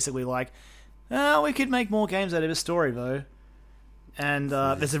was basically like, we could make more games out of this story, though. And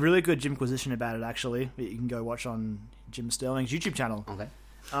there's a really good Jimquisition about it, actually, that you can go watch on Jim Sterling's YouTube channel. Okay.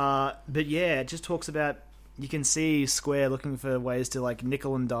 But yeah, it just talks about, you can see Square looking for ways to, like,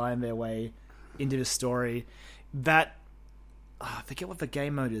 nickel and dime their way into the story. That, I forget what the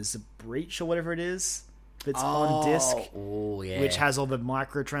game mode is, the Breach or whatever it is, that's on disc, which has all the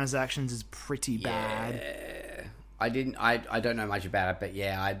microtransactions, is pretty bad. I don't know much about it, but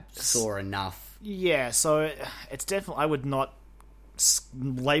yeah, I saw enough. Yeah, so it's definitely, I would not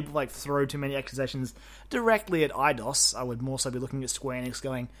throw too many accusations directly at Eidos. I would more so be looking at Square Enix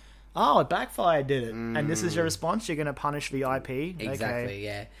going, it backfired, did it? And this is your response? You're going to punish the IP? Exactly, okay.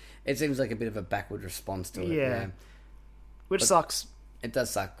 Yeah. It seems like a bit of a backward response to it. Yeah. Which sucks. It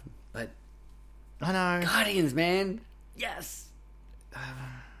does suck, but... I know. Guardians, man! Yes!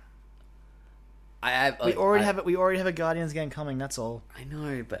 We already have a Guardians game coming. That's all. I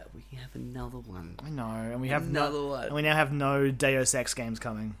know, but we have another one. I know, and we have another one. And we now have no Deus Ex games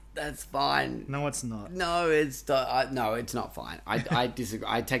coming. That's fine. No, it's not. No, it's not fine. I disagree.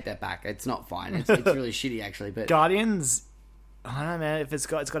 I take that back. It's not fine. It's really shitty, actually. But Guardians, I don't know, man. If it's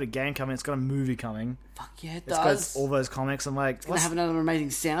got a game coming, it's got a movie coming. Fuck yeah, it does. It's got all those comics. I'm like, it's gonna have another amazing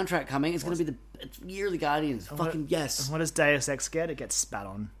soundtrack coming. It's gonna be it's yearly Guardians. Fucking yes. And what does Deus Ex get? It gets spat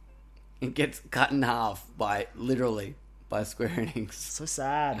on. It gets cut in half by Square Enix. So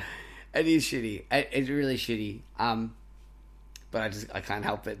sad. It is shitty. It's really shitty. But I can't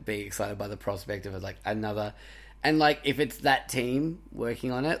help but be excited by the prospect of it, like another, and like if it's that team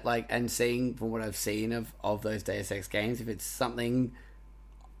working on it, like, and seeing from what I've seen of those Deus Ex games, if it's something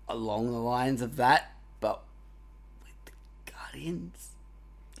along the lines of that, but with the Guardians,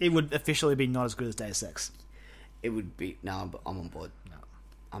 it would officially be not as good as Deus Ex. It would be I'm on board. No,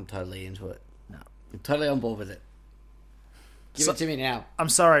 I'm totally into it. No, I'm totally on board with it. Give it to me now. I'm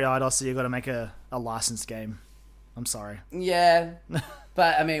sorry, Eidos, so you've got to make a licensed game. I'm sorry. Yeah,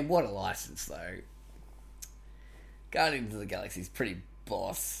 but I mean, what a license though. Guardians of the Galaxy is pretty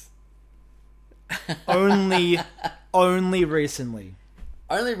boss. only recently.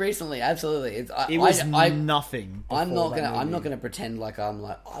 Only recently, absolutely. It was nothing. I'm not gonna pretend like I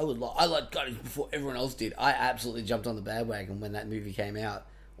like Guardians before everyone else did. I absolutely jumped on the bandwagon when that movie came out,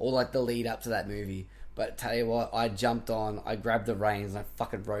 or like the lead up to that movie. But tell you what, I jumped on, I grabbed the reins, and I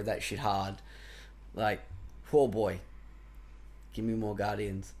fucking rode that shit hard. Like, oh boy, give me more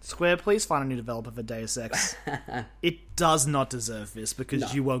Guardians. Square, please find a new developer for Deus Ex. It does not deserve this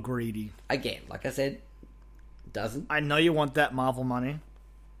because you are greedy. Again, like I said, it doesn't. I know you want that Marvel money.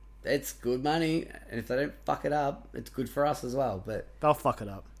 It's good money, and if they don't fuck it up, it's good for us as well. But they'll fuck it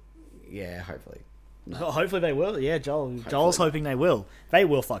up. Yeah, hopefully. No. Hopefully they will. Yeah, Joel's hoping they will. They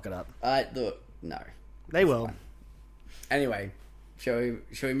will fuck it up. Look, no, they will. Fine. Anyway, shall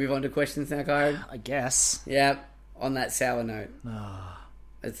we move on to questions now, Kyle? I guess. Yeah. On that sour note,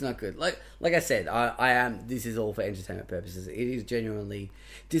 it's not good. Like I said, I am. This is all for entertainment purposes. It is genuinely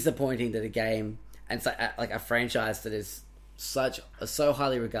disappointing that a game and so, like a franchise that is so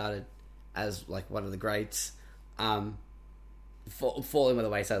highly regarded as like one of the greats, falling by the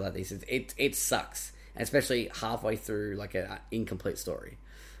wayside like this, it sucks, especially halfway through like an incomplete story.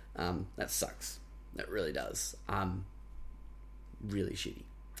 That sucks. That really does. Really shitty.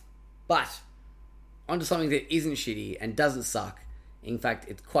 But onto something that isn't shitty and doesn't suck. In fact,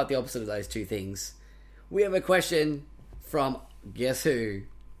 it's quite the opposite of those two things. We have a question from, guess who?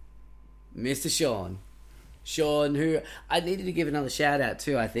 Mr. Sean. Sean, who I needed to give another shout out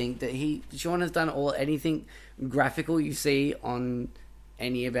to. I think that Sean has done anything graphical you see on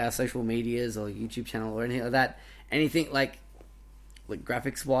any of our social medias or YouTube channel or anything like that. Anything like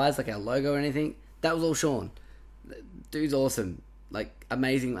graphics wise, like our logo or anything. That was all Sean. Dude's awesome. Like,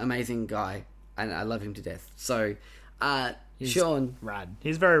 amazing guy. And I love him to death. So, Sean. Rad.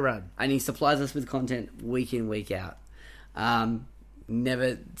 He's very rad. And he supplies us with content week in, week out.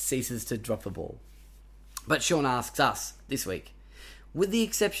 Never ceases to drop the ball. But Sean asks us this week, with the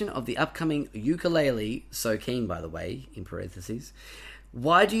exception of the upcoming Yooka-Laylee, so keen by the way, in parentheses,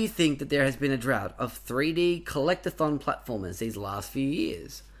 why do you think that there has been a drought of 3D collectathon platformers these last few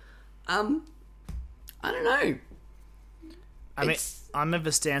years? I don't know. I mean, I'm of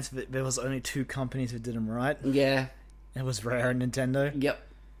the stance that there was only two companies who did them right. Yeah. It was Rare and Nintendo. Yep.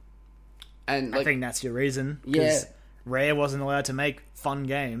 And I think that's your reason. Yeah. Rare wasn't allowed to make fun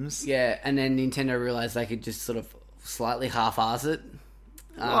games. Yeah, and then Nintendo realised they could just sort of slightly half-ass it.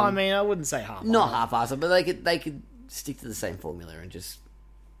 Well, I mean, I wouldn't say half-ass. Not half-ass it, but they could stick to the same formula and just...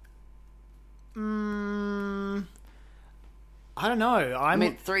 I don't know. I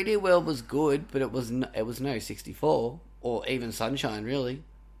mean, 3D World was good, but it was no 64 or even Sunshine, really.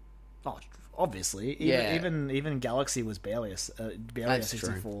 Oh, obviously. Even Galaxy was barely a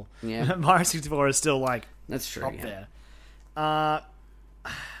 64. True. Yeah. Mario 64 is still like that's true, up there. I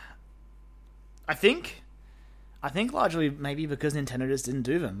think largely maybe because Nintendo just didn't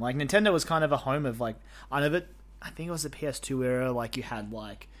do them. Like, Nintendo was kind of a home of like, I know that I think it was the PS2 era. Like, you had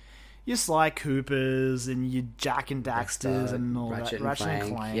like your Sly Coopers and your Jack and Daxters and all Ratchet that. Ratchet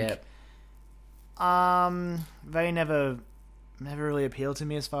and Clank. Yep. They never really appealed to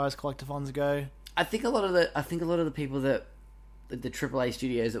me as far as collectathons go. I think a lot of the people that the AAA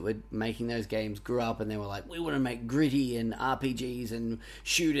studios that were making those games grew up and they were like, we want to make gritty and RPGs and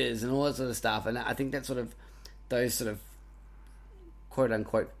shooters and all that sort of stuff. And I think that those sort of quote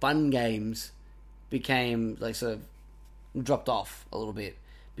unquote fun games became like sort of dropped off a little bit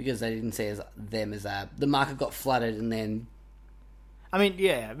because they didn't see them as the market got flooded. And then I mean,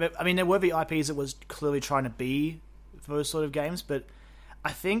 yeah, there were the IPs that was clearly trying to be for those sort of games, but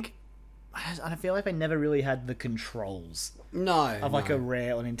I feel like they never really had the controls of like a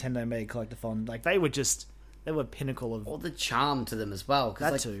Rare or Nintendo made collectathon. Like, they were pinnacle of all the charm to them as well.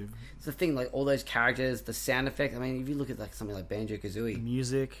 That like, too. It's the thing, like all those characters, the sound effects. I mean, if you look at like something like Banjo-Kazooie,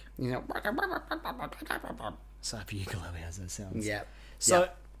 music, you know, so ukulele has those sounds. Yeah. So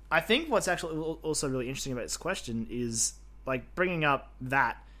I think what's actually also really interesting about this question is like bringing up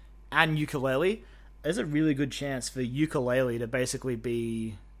that and Yooka-Laylee. There's a really good chance for Yooka-Laylee to basically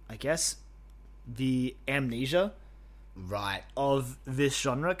be, I guess, the Amnesia of this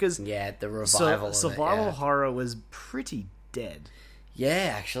genre, because the revival survival horror was pretty dead.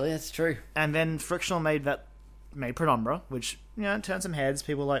 Yeah, actually, that's true. And then Frictional made Penumbra, which, you know, turned some heads.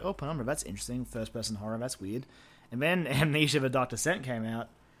 People were like, oh, Penumbra, that's interesting. First person horror, that's weird. And then Amnesia: The Dark Descent came out,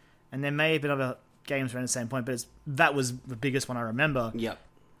 and there may have been other games around the same point, but that was the biggest one I remember. Yep.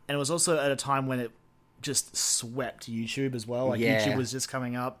 And it was also at a time when it just swept YouTube as well. Like, YouTube was just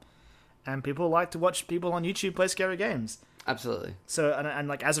coming up, and people like to watch people on YouTube play scary games. Absolutely. So, and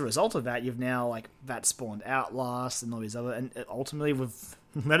like, as a result of that, you've now, like, that spawned Outlast and all these other, and ultimately we've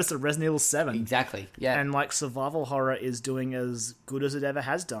led us to Resident Evil 7. Exactly, yeah. And, like, survival horror is doing as good as it ever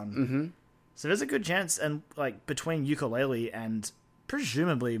has done. Mm-hmm. So there's a good chance, and, like, between Yooka-Laylee and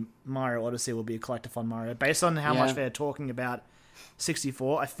presumably Mario Odyssey will be a collectathon Mario, based on how much they're talking about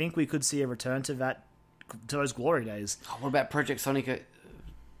 64, I think we could see a return to those glory days. Oh, what about Project Sonic Cone?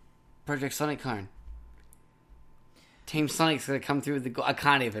 Team Sonic's going to come through with the... I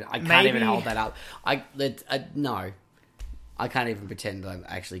can't even hold that up. No. I can't even pretend I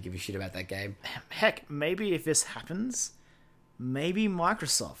actually give a shit about that game. Heck, maybe if this happens, maybe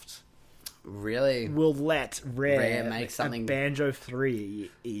Microsoft really will let Rare make something... Banjo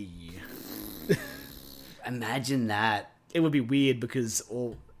 3. Imagine that. It would be weird because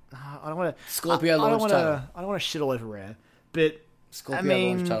I don't want to... Scorpio launch title. I don't want to shit all over Rare, but... Scorpio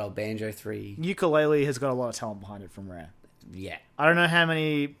launch title, Banjo 3. Yooka-Laylee has got a lot of talent behind it from Rare. Yeah. I don't know how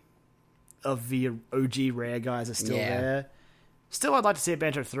many of the OG Rare guys are still there. Still, I'd like to see a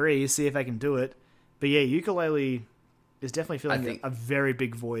Banjo 3, see if they can do it. But yeah, Yooka-Laylee, is definitely filling think- a very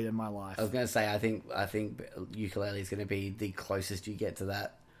big void in my life. I was going to say, I think Yooka-Laylee is going to be the closest you get to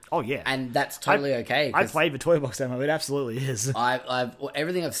that. Oh yeah, And that's totally okay. I 'cause played the Toy Box demo. It absolutely is.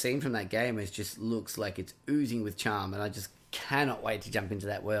 everything I've seen from that game is just looks like it's oozing with charm, and I just cannot wait to jump into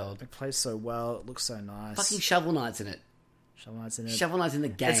that world. It plays so well. It looks so nice. Fucking Shovel Knight's in it. Shovel Knight's in it. Shovel Knight's in the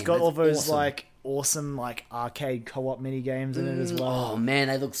game. It's got That's all those awesome. awesome arcade co-op mini games in it as well. Oh man,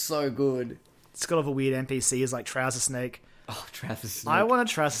 they look so good. It's got all the weird NPCs like Trouser Snake. Oh, Travis Snake. I want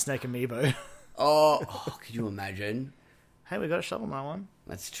a Trouser Snake amiibo. Could you imagine? Hey, we got a Shovel Knight one.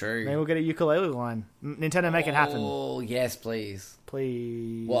 That's true. Maybe we'll get a ukulele line. Nintendo, make it happen, Oh, yes, please.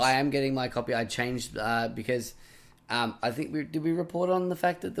 please. Well, I am getting my copy. I changed because I think did we report on the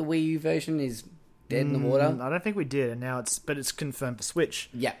fact that the Wii U version is dead in the water? I don't think we did, and now it's confirmed for Switch.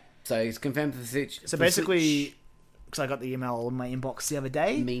 Yeah. So it's confirmed for Switch. So for basically, Switch. because I got the email in my inbox the other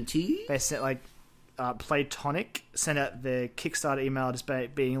day, Me too. they sent Playtonic sent out their Kickstarter email just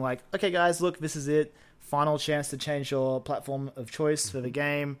being like, okay guys, look, this is it. Final chance to change your platform of choice for the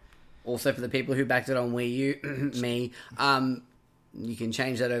game. Also, for the people who backed it on Wii U, me, you can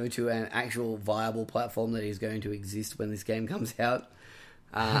change that over to an actual viable platform that is going to exist when this game comes out.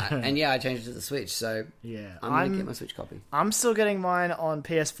 And yeah, I changed it to the Switch, so Yeah, I'm going to get my Switch copy. I'm still getting mine on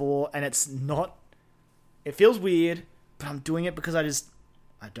PS4, and it's not. It feels weird, but I'm doing it because I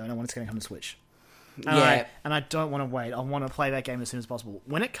don't know when it's going to come to Switch. And Yeah. I don't want to wait. I want to play that game as soon as possible.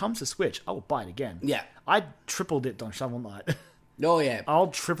 When it comes to Switch, I will buy it again. Yeah. I triple dipped on Shovel Knight. Oh, yeah. I'll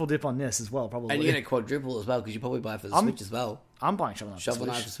triple dip on this as well, probably. And you're going to quadruple as well, because you probably buy it for the Switch as well. I'm buying Shovel Knight. Shovel for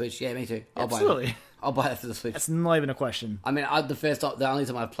Knight Switch. for Switch. Yeah, me too. I'll Absolutely. buy it. I'll buy it for the Switch. That's not even a question. I mean, the only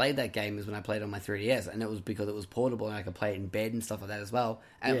time I played that game is when I played it on my 3DS, and it was because it was portable and I could play it in bed and stuff like that as well.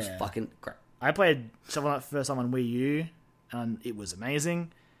 And it was Yeah. fucking great. I played Shovel Knight first time on Wii U, and it was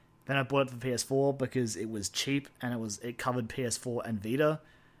amazing. Then I bought it for PS4 because it was cheap and it covered PS4 and Vita.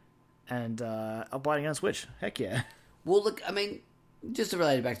 And I'll buy it again on Switch. Heck yeah. Well, look, I mean, just to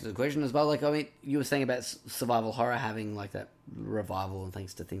relate it back to the question as well, like, I mean, you were saying about survival horror having, like, that revival and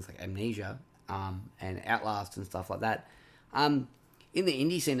thanks to things like Amnesia and Outlast and stuff like that. In the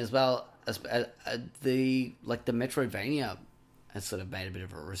indie scene as well, the Metroidvania has sort of made a bit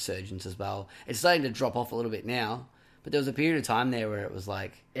of a resurgence as well. It's starting to drop off a little bit now, but there was a period of time there where it was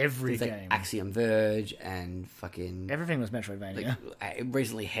like Every things game. like Axiom Verge and fucking Everything was Metroidvania.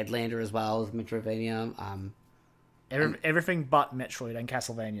 recently Headlander as well as Metroidvania. Everything but Metroid and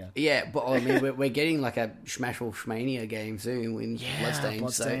Castlevania. Yeah, but I mean, we're getting like a Smashville Schmania game soon in Bloodstained.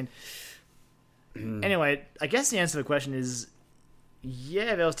 Bloodstained. Anyway, I guess the answer to the question is,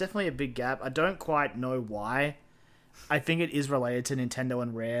 yeah, there was definitely a big gap. I don't quite know why. I think it is related to Nintendo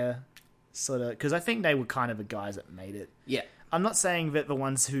and Rare, sort of, because I think they were kind of the guys that made it. Yeah, I'm not saying that the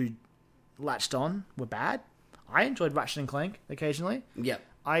ones who latched on were bad. I enjoyed Ratchet and Clank occasionally. yeah.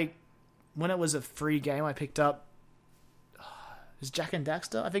 When it was a free game, I picked up. It was Jak and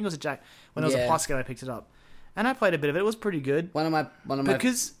Daxter? I think it was when it was a Yeah. plus game, I picked it up, and I played a bit of it. It was pretty good. One of my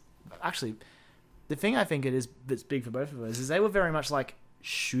Because actually, the thing I think it is that's big for both of us is they were very much like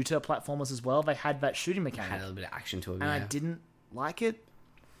shooter platformers as well. They had that shooting had mechanic, a little bit of action to it. and Yeah. I didn't like it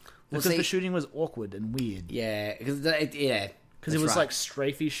Well, because see- the shooting was awkward and weird. Yeah, because Because it was like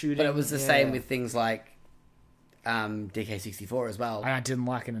strafey shooting, but it was the yeah. same with things like DK64 as well. And I didn't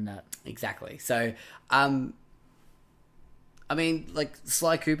like it in that. Exactly. So, I mean, like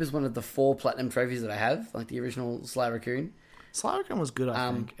Sly Cooper's one of the 4 platinum trophies that I have, like the original Sly Raccoon. Sly Raccoon was good.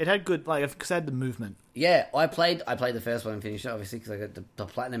 I think it had good because it had the movement. Yeah, I played the first one and finished it, obviously, because I got the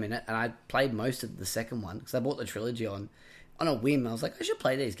platinum in it, and I played most of the second one, because I bought the trilogy on a whim. I was like, I should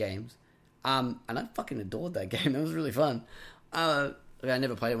play these games. And I fucking adored that game. It was really fun. I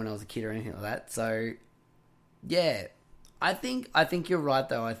never played it when I was a kid or anything like that, so, yeah. I think you're right,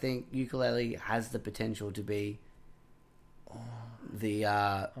 though. I think Yooka-Laylee has the potential to be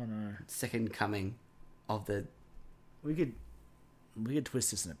the second coming of the... We could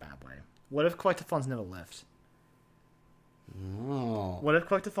twist this in a bad way. What if Collectathons never left? Oh, What if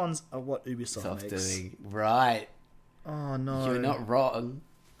Collectathons are what Ubisoft soft makes? doing. Right. Oh no! You're not wrong.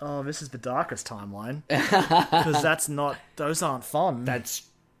 Oh, this is the darkest timeline because those aren't fun. That's...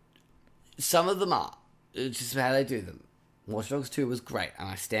 Some of them are. It's just how they do them. Watch Dogs 2 was great, and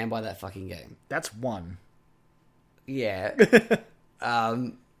I stand by that fucking game. That's one. Yeah.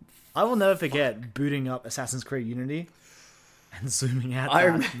 I will never forget booting up Assassin's Creed Unity and zooming out I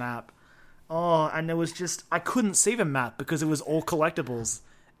that map. Oh, and there was just... I couldn't see the map because it was all collectibles.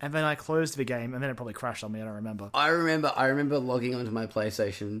 And then I closed the game, and then it probably crashed on me, I don't remember. I remember logging onto my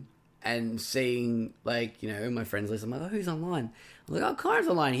PlayStation and seeing, like, you know, my friends list. I'm like, oh, who's online? I'm like, oh, Connor's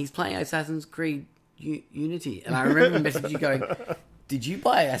online. He's playing Assassin's Creed Unity. And I remember messaging you going, did you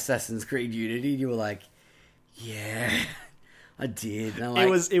buy Assassin's Creed Unity? And you were like, yeah, I did. And I'm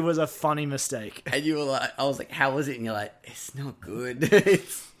like, It was a funny mistake. and you were like, I was like, how was it? And you're like, it's not good.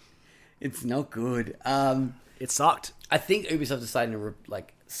 it's not good. It sucked, I think Ubisoft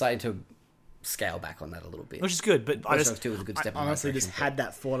decided to scale back on that a little bit. which is good. But I Watch just Dogs 2 was a good step in I the right honestly just direction, had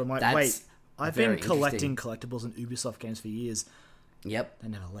that thought. I'm like, that's wait, I've very been collecting collectibles in Ubisoft games for years. Yep. They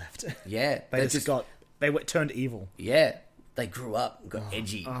never left. Yeah. They turned evil. Yeah. They grew up, got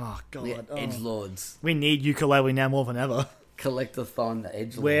edgy. Oh god, Yeah, edgelords. We need ukulele now more than ever. Collectathon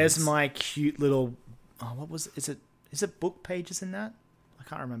edgelords. Where's my cute little? Oh, what was? Is it book pages in that? I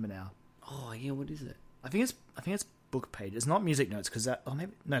can't remember now. Oh yeah, what is it? I think it's book pages. It's not music notes because that. Oh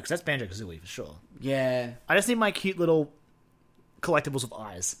maybe no, because that's Banjo-Kazooie for sure. Yeah. I just need my cute little collectibles of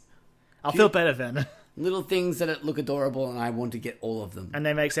eyes. I'll feel better then. Little things that look adorable, and I want to get all of them. And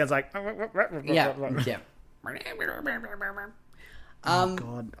they make sounds like. Yeah. Yeah. Oh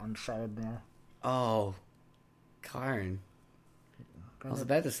god, I'm sad now. Oh, Karen. I was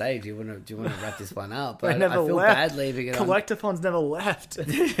about to say, do you want to wrap this one up? But I feel bad leaving it on. Collectathon's never left.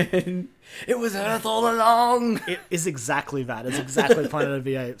 It was Earth all along. It is exactly that. It's exactly Planet of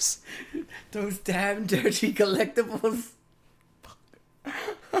the Apes. Those damn dirty collectibles.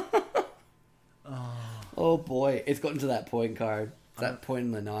 Oh boy, it's gotten to that point, Karen. That point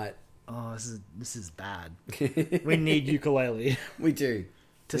in the night. Oh, this is bad. We need ukulele. We do.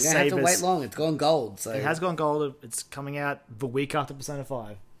 To We don't have save to us. wait long. It's gone gold. So It has gone gold. It's coming out the week after Persona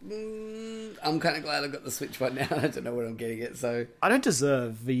 5. I'm kind of glad I got the Switch one now. I don't know when I'm getting it. So I don't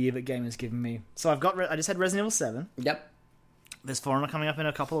deserve the year that game has given me. So I just had Resident Evil 7. yep. There's For Honor coming up in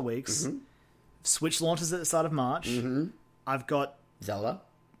a couple of weeks. Switch launches at the start of March. I've got Zelda.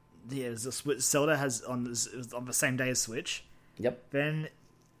 Zelda has on the same day as Switch. Yep. Then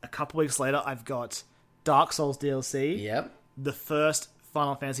a couple weeks later, I've got Dark Souls DLC. Yep. The first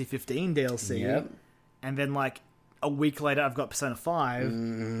Final Fantasy 15 DLC. Yep. And then a week later, I've got Persona 5.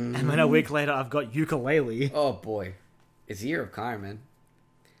 And then a week later, I've got Yooka-Laylee. Oh boy, it's a year of Kyra, man.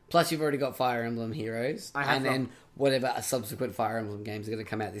 Plus, you've already got Fire Emblem Heroes, and then whatever subsequent Fire Emblem games are going to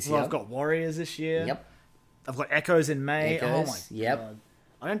come out this year. I've got Warriors this year. Yep. I've got Echoes in May. Oh Echoes, my yep.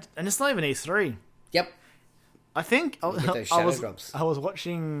 god! And it's not even E3. Yep. I think Get those shadow drops. I was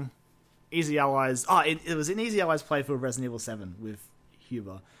watching Easy Allies. Oh, it was an Easy Allies playthrough of Resident Evil 7 with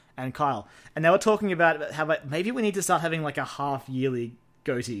Huber and Kyle, and they were talking about how maybe we need to start having a half-yearly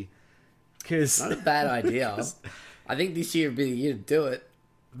goatee because Not a bad idea. I think this year would be the year to do it.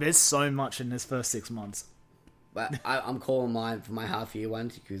 there's so much in this first 6 months. But I'm calling mine for my half-year one,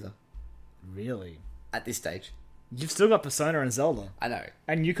 Yakuza. Really, At this stage. you've still got Persona and Zelda I know.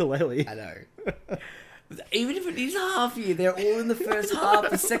 and Yooka-Laylee. I know. Even if it is a half year, they're all in the first half.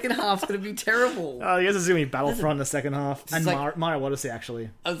 The second half's going to be terrible. I guess it's gonna be Battlefront in the second half, and like- Mario Odyssey actually.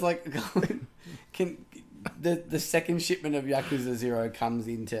 I was like, can the second shipment of Yakuza 0 comes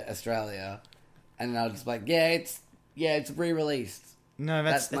into Australia, and I was just like, it's re-released. No,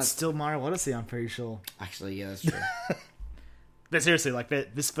 that's my- still Mario Odyssey. I'm pretty sure. Actually, yeah, that's true. But seriously,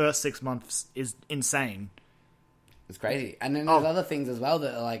 this first 6 months is insane. It's crazy. And then there's other things as well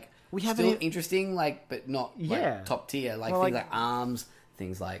that are We haven't still even- interesting, but not top tier. Things like ARMS,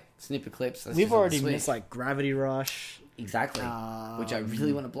 things like Snipper Clips. That's We've just on the already Switch. missed Gravity Rush. Exactly. Which I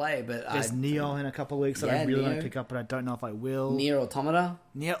really want to play, but There's Neo in a couple of weeks that I really want to Neo. pick up, but I don't know if I will. Nier Automata.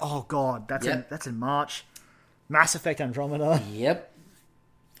 Neo, oh god, that's Yep. in March. Mass Effect Andromeda, Yep.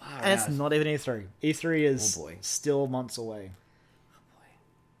 and it's not even E3. E3 is Oh, boy. still months away.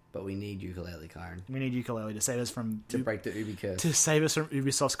 But we need Ukulele, Karen, We need Yooka-Laylee to save us from to break the Ubi curse.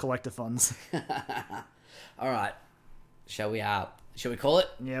 Ubisoft's collector funds. All right. Shall we call it?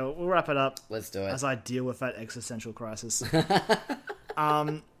 Yeah, we'll wrap it up Let's do it. as I deal with that existential crisis.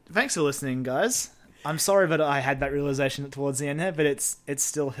 Thanks for listening, guys. I'm sorry that I had that realization towards the end there, but it's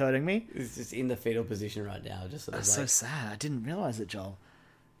still hurting me. It's just in the fetal position right now. Just sort of That's so sad. I didn't realize it, Joel.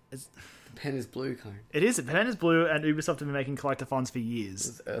 the pen is blue, Karen. It is. Pen is blue, and Ubisoft have been making collector funds for years.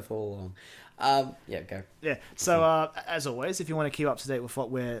 It's Earth all along. Yeah, go. Yeah. So, as always, if you want to keep up to date with what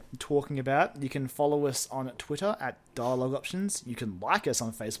we're talking about, you can follow us on Twitter at Dialogue Options. You can like us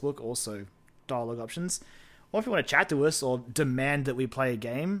on Facebook, also Dialogue Options. Or if you want to chat to us or demand that we play a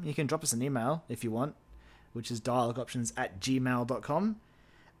game, you can drop us an email if you want, which is dialogueoptions@gmail.com.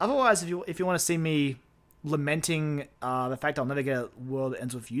 Otherwise, if you want to see me lamenting the fact I'll never get a World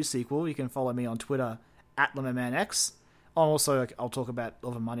Ends With You sequel, you can follow me on Twitter at LemonManX. Also, I'll talk about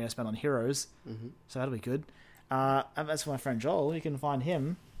all the money I spent on Heroes, so that'll be good. And as for my friend Joel, you can find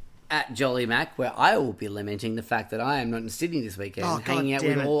him at Jolly Mac, where I will be lamenting the fact that I am not in Sydney this weekend, Oh, God hanging out damn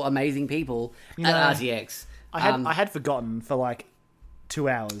with it. all amazing people You at know, RTX. I had forgotten for like 2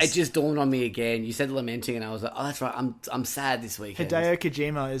 hours. It just dawned on me again. You said lamenting, and I was like, "Oh, that's right. I'm sad this weekend." Hideo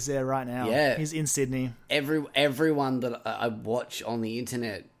Kojima is there right now. Yeah. He's in Sydney. Everyone that I watch on the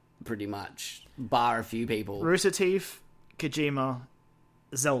internet, pretty much, bar a few people. Rooster Teeth, Kojima,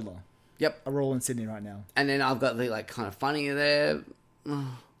 Zelda Yep. are all in Sydney right now. And then I've got the like kind of funny there,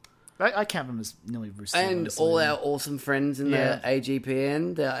 I count them as nearly Rooster Teeth. and honestly. all our awesome friends in Yeah. the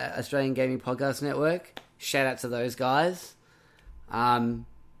AGPN, the Australian Gaming Podcast Network. Shout out to those guys.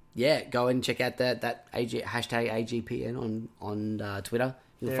 Yeah, go and check out that hashtag AGPN on Twitter.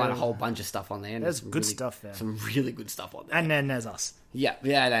 You'll find a whole bunch of stuff on there. And There's some good really- stuff there. Some really good stuff on there. And then there's us. Yeah,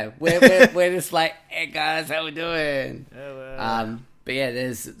 I know. We're just like, hey guys, how we doing? But yeah,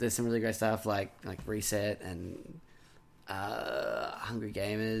 there's some really great stuff like Reset and Hungry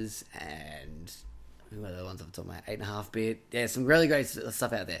Gamers and who are the ones I'm talking about? 8.5 Bit. Yeah, some really great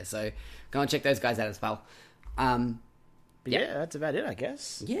stuff out there. So go and check those guys out as well. But yeah, that's about it, I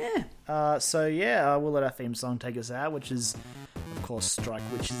guess. Yeah. We'll let our theme song take us out, which is, of course, Strike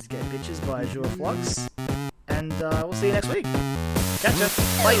Witches Get Bitches by Azure Flux. And we'll see you next week. Catch ya.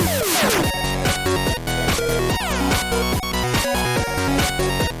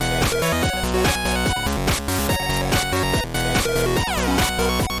 Bye.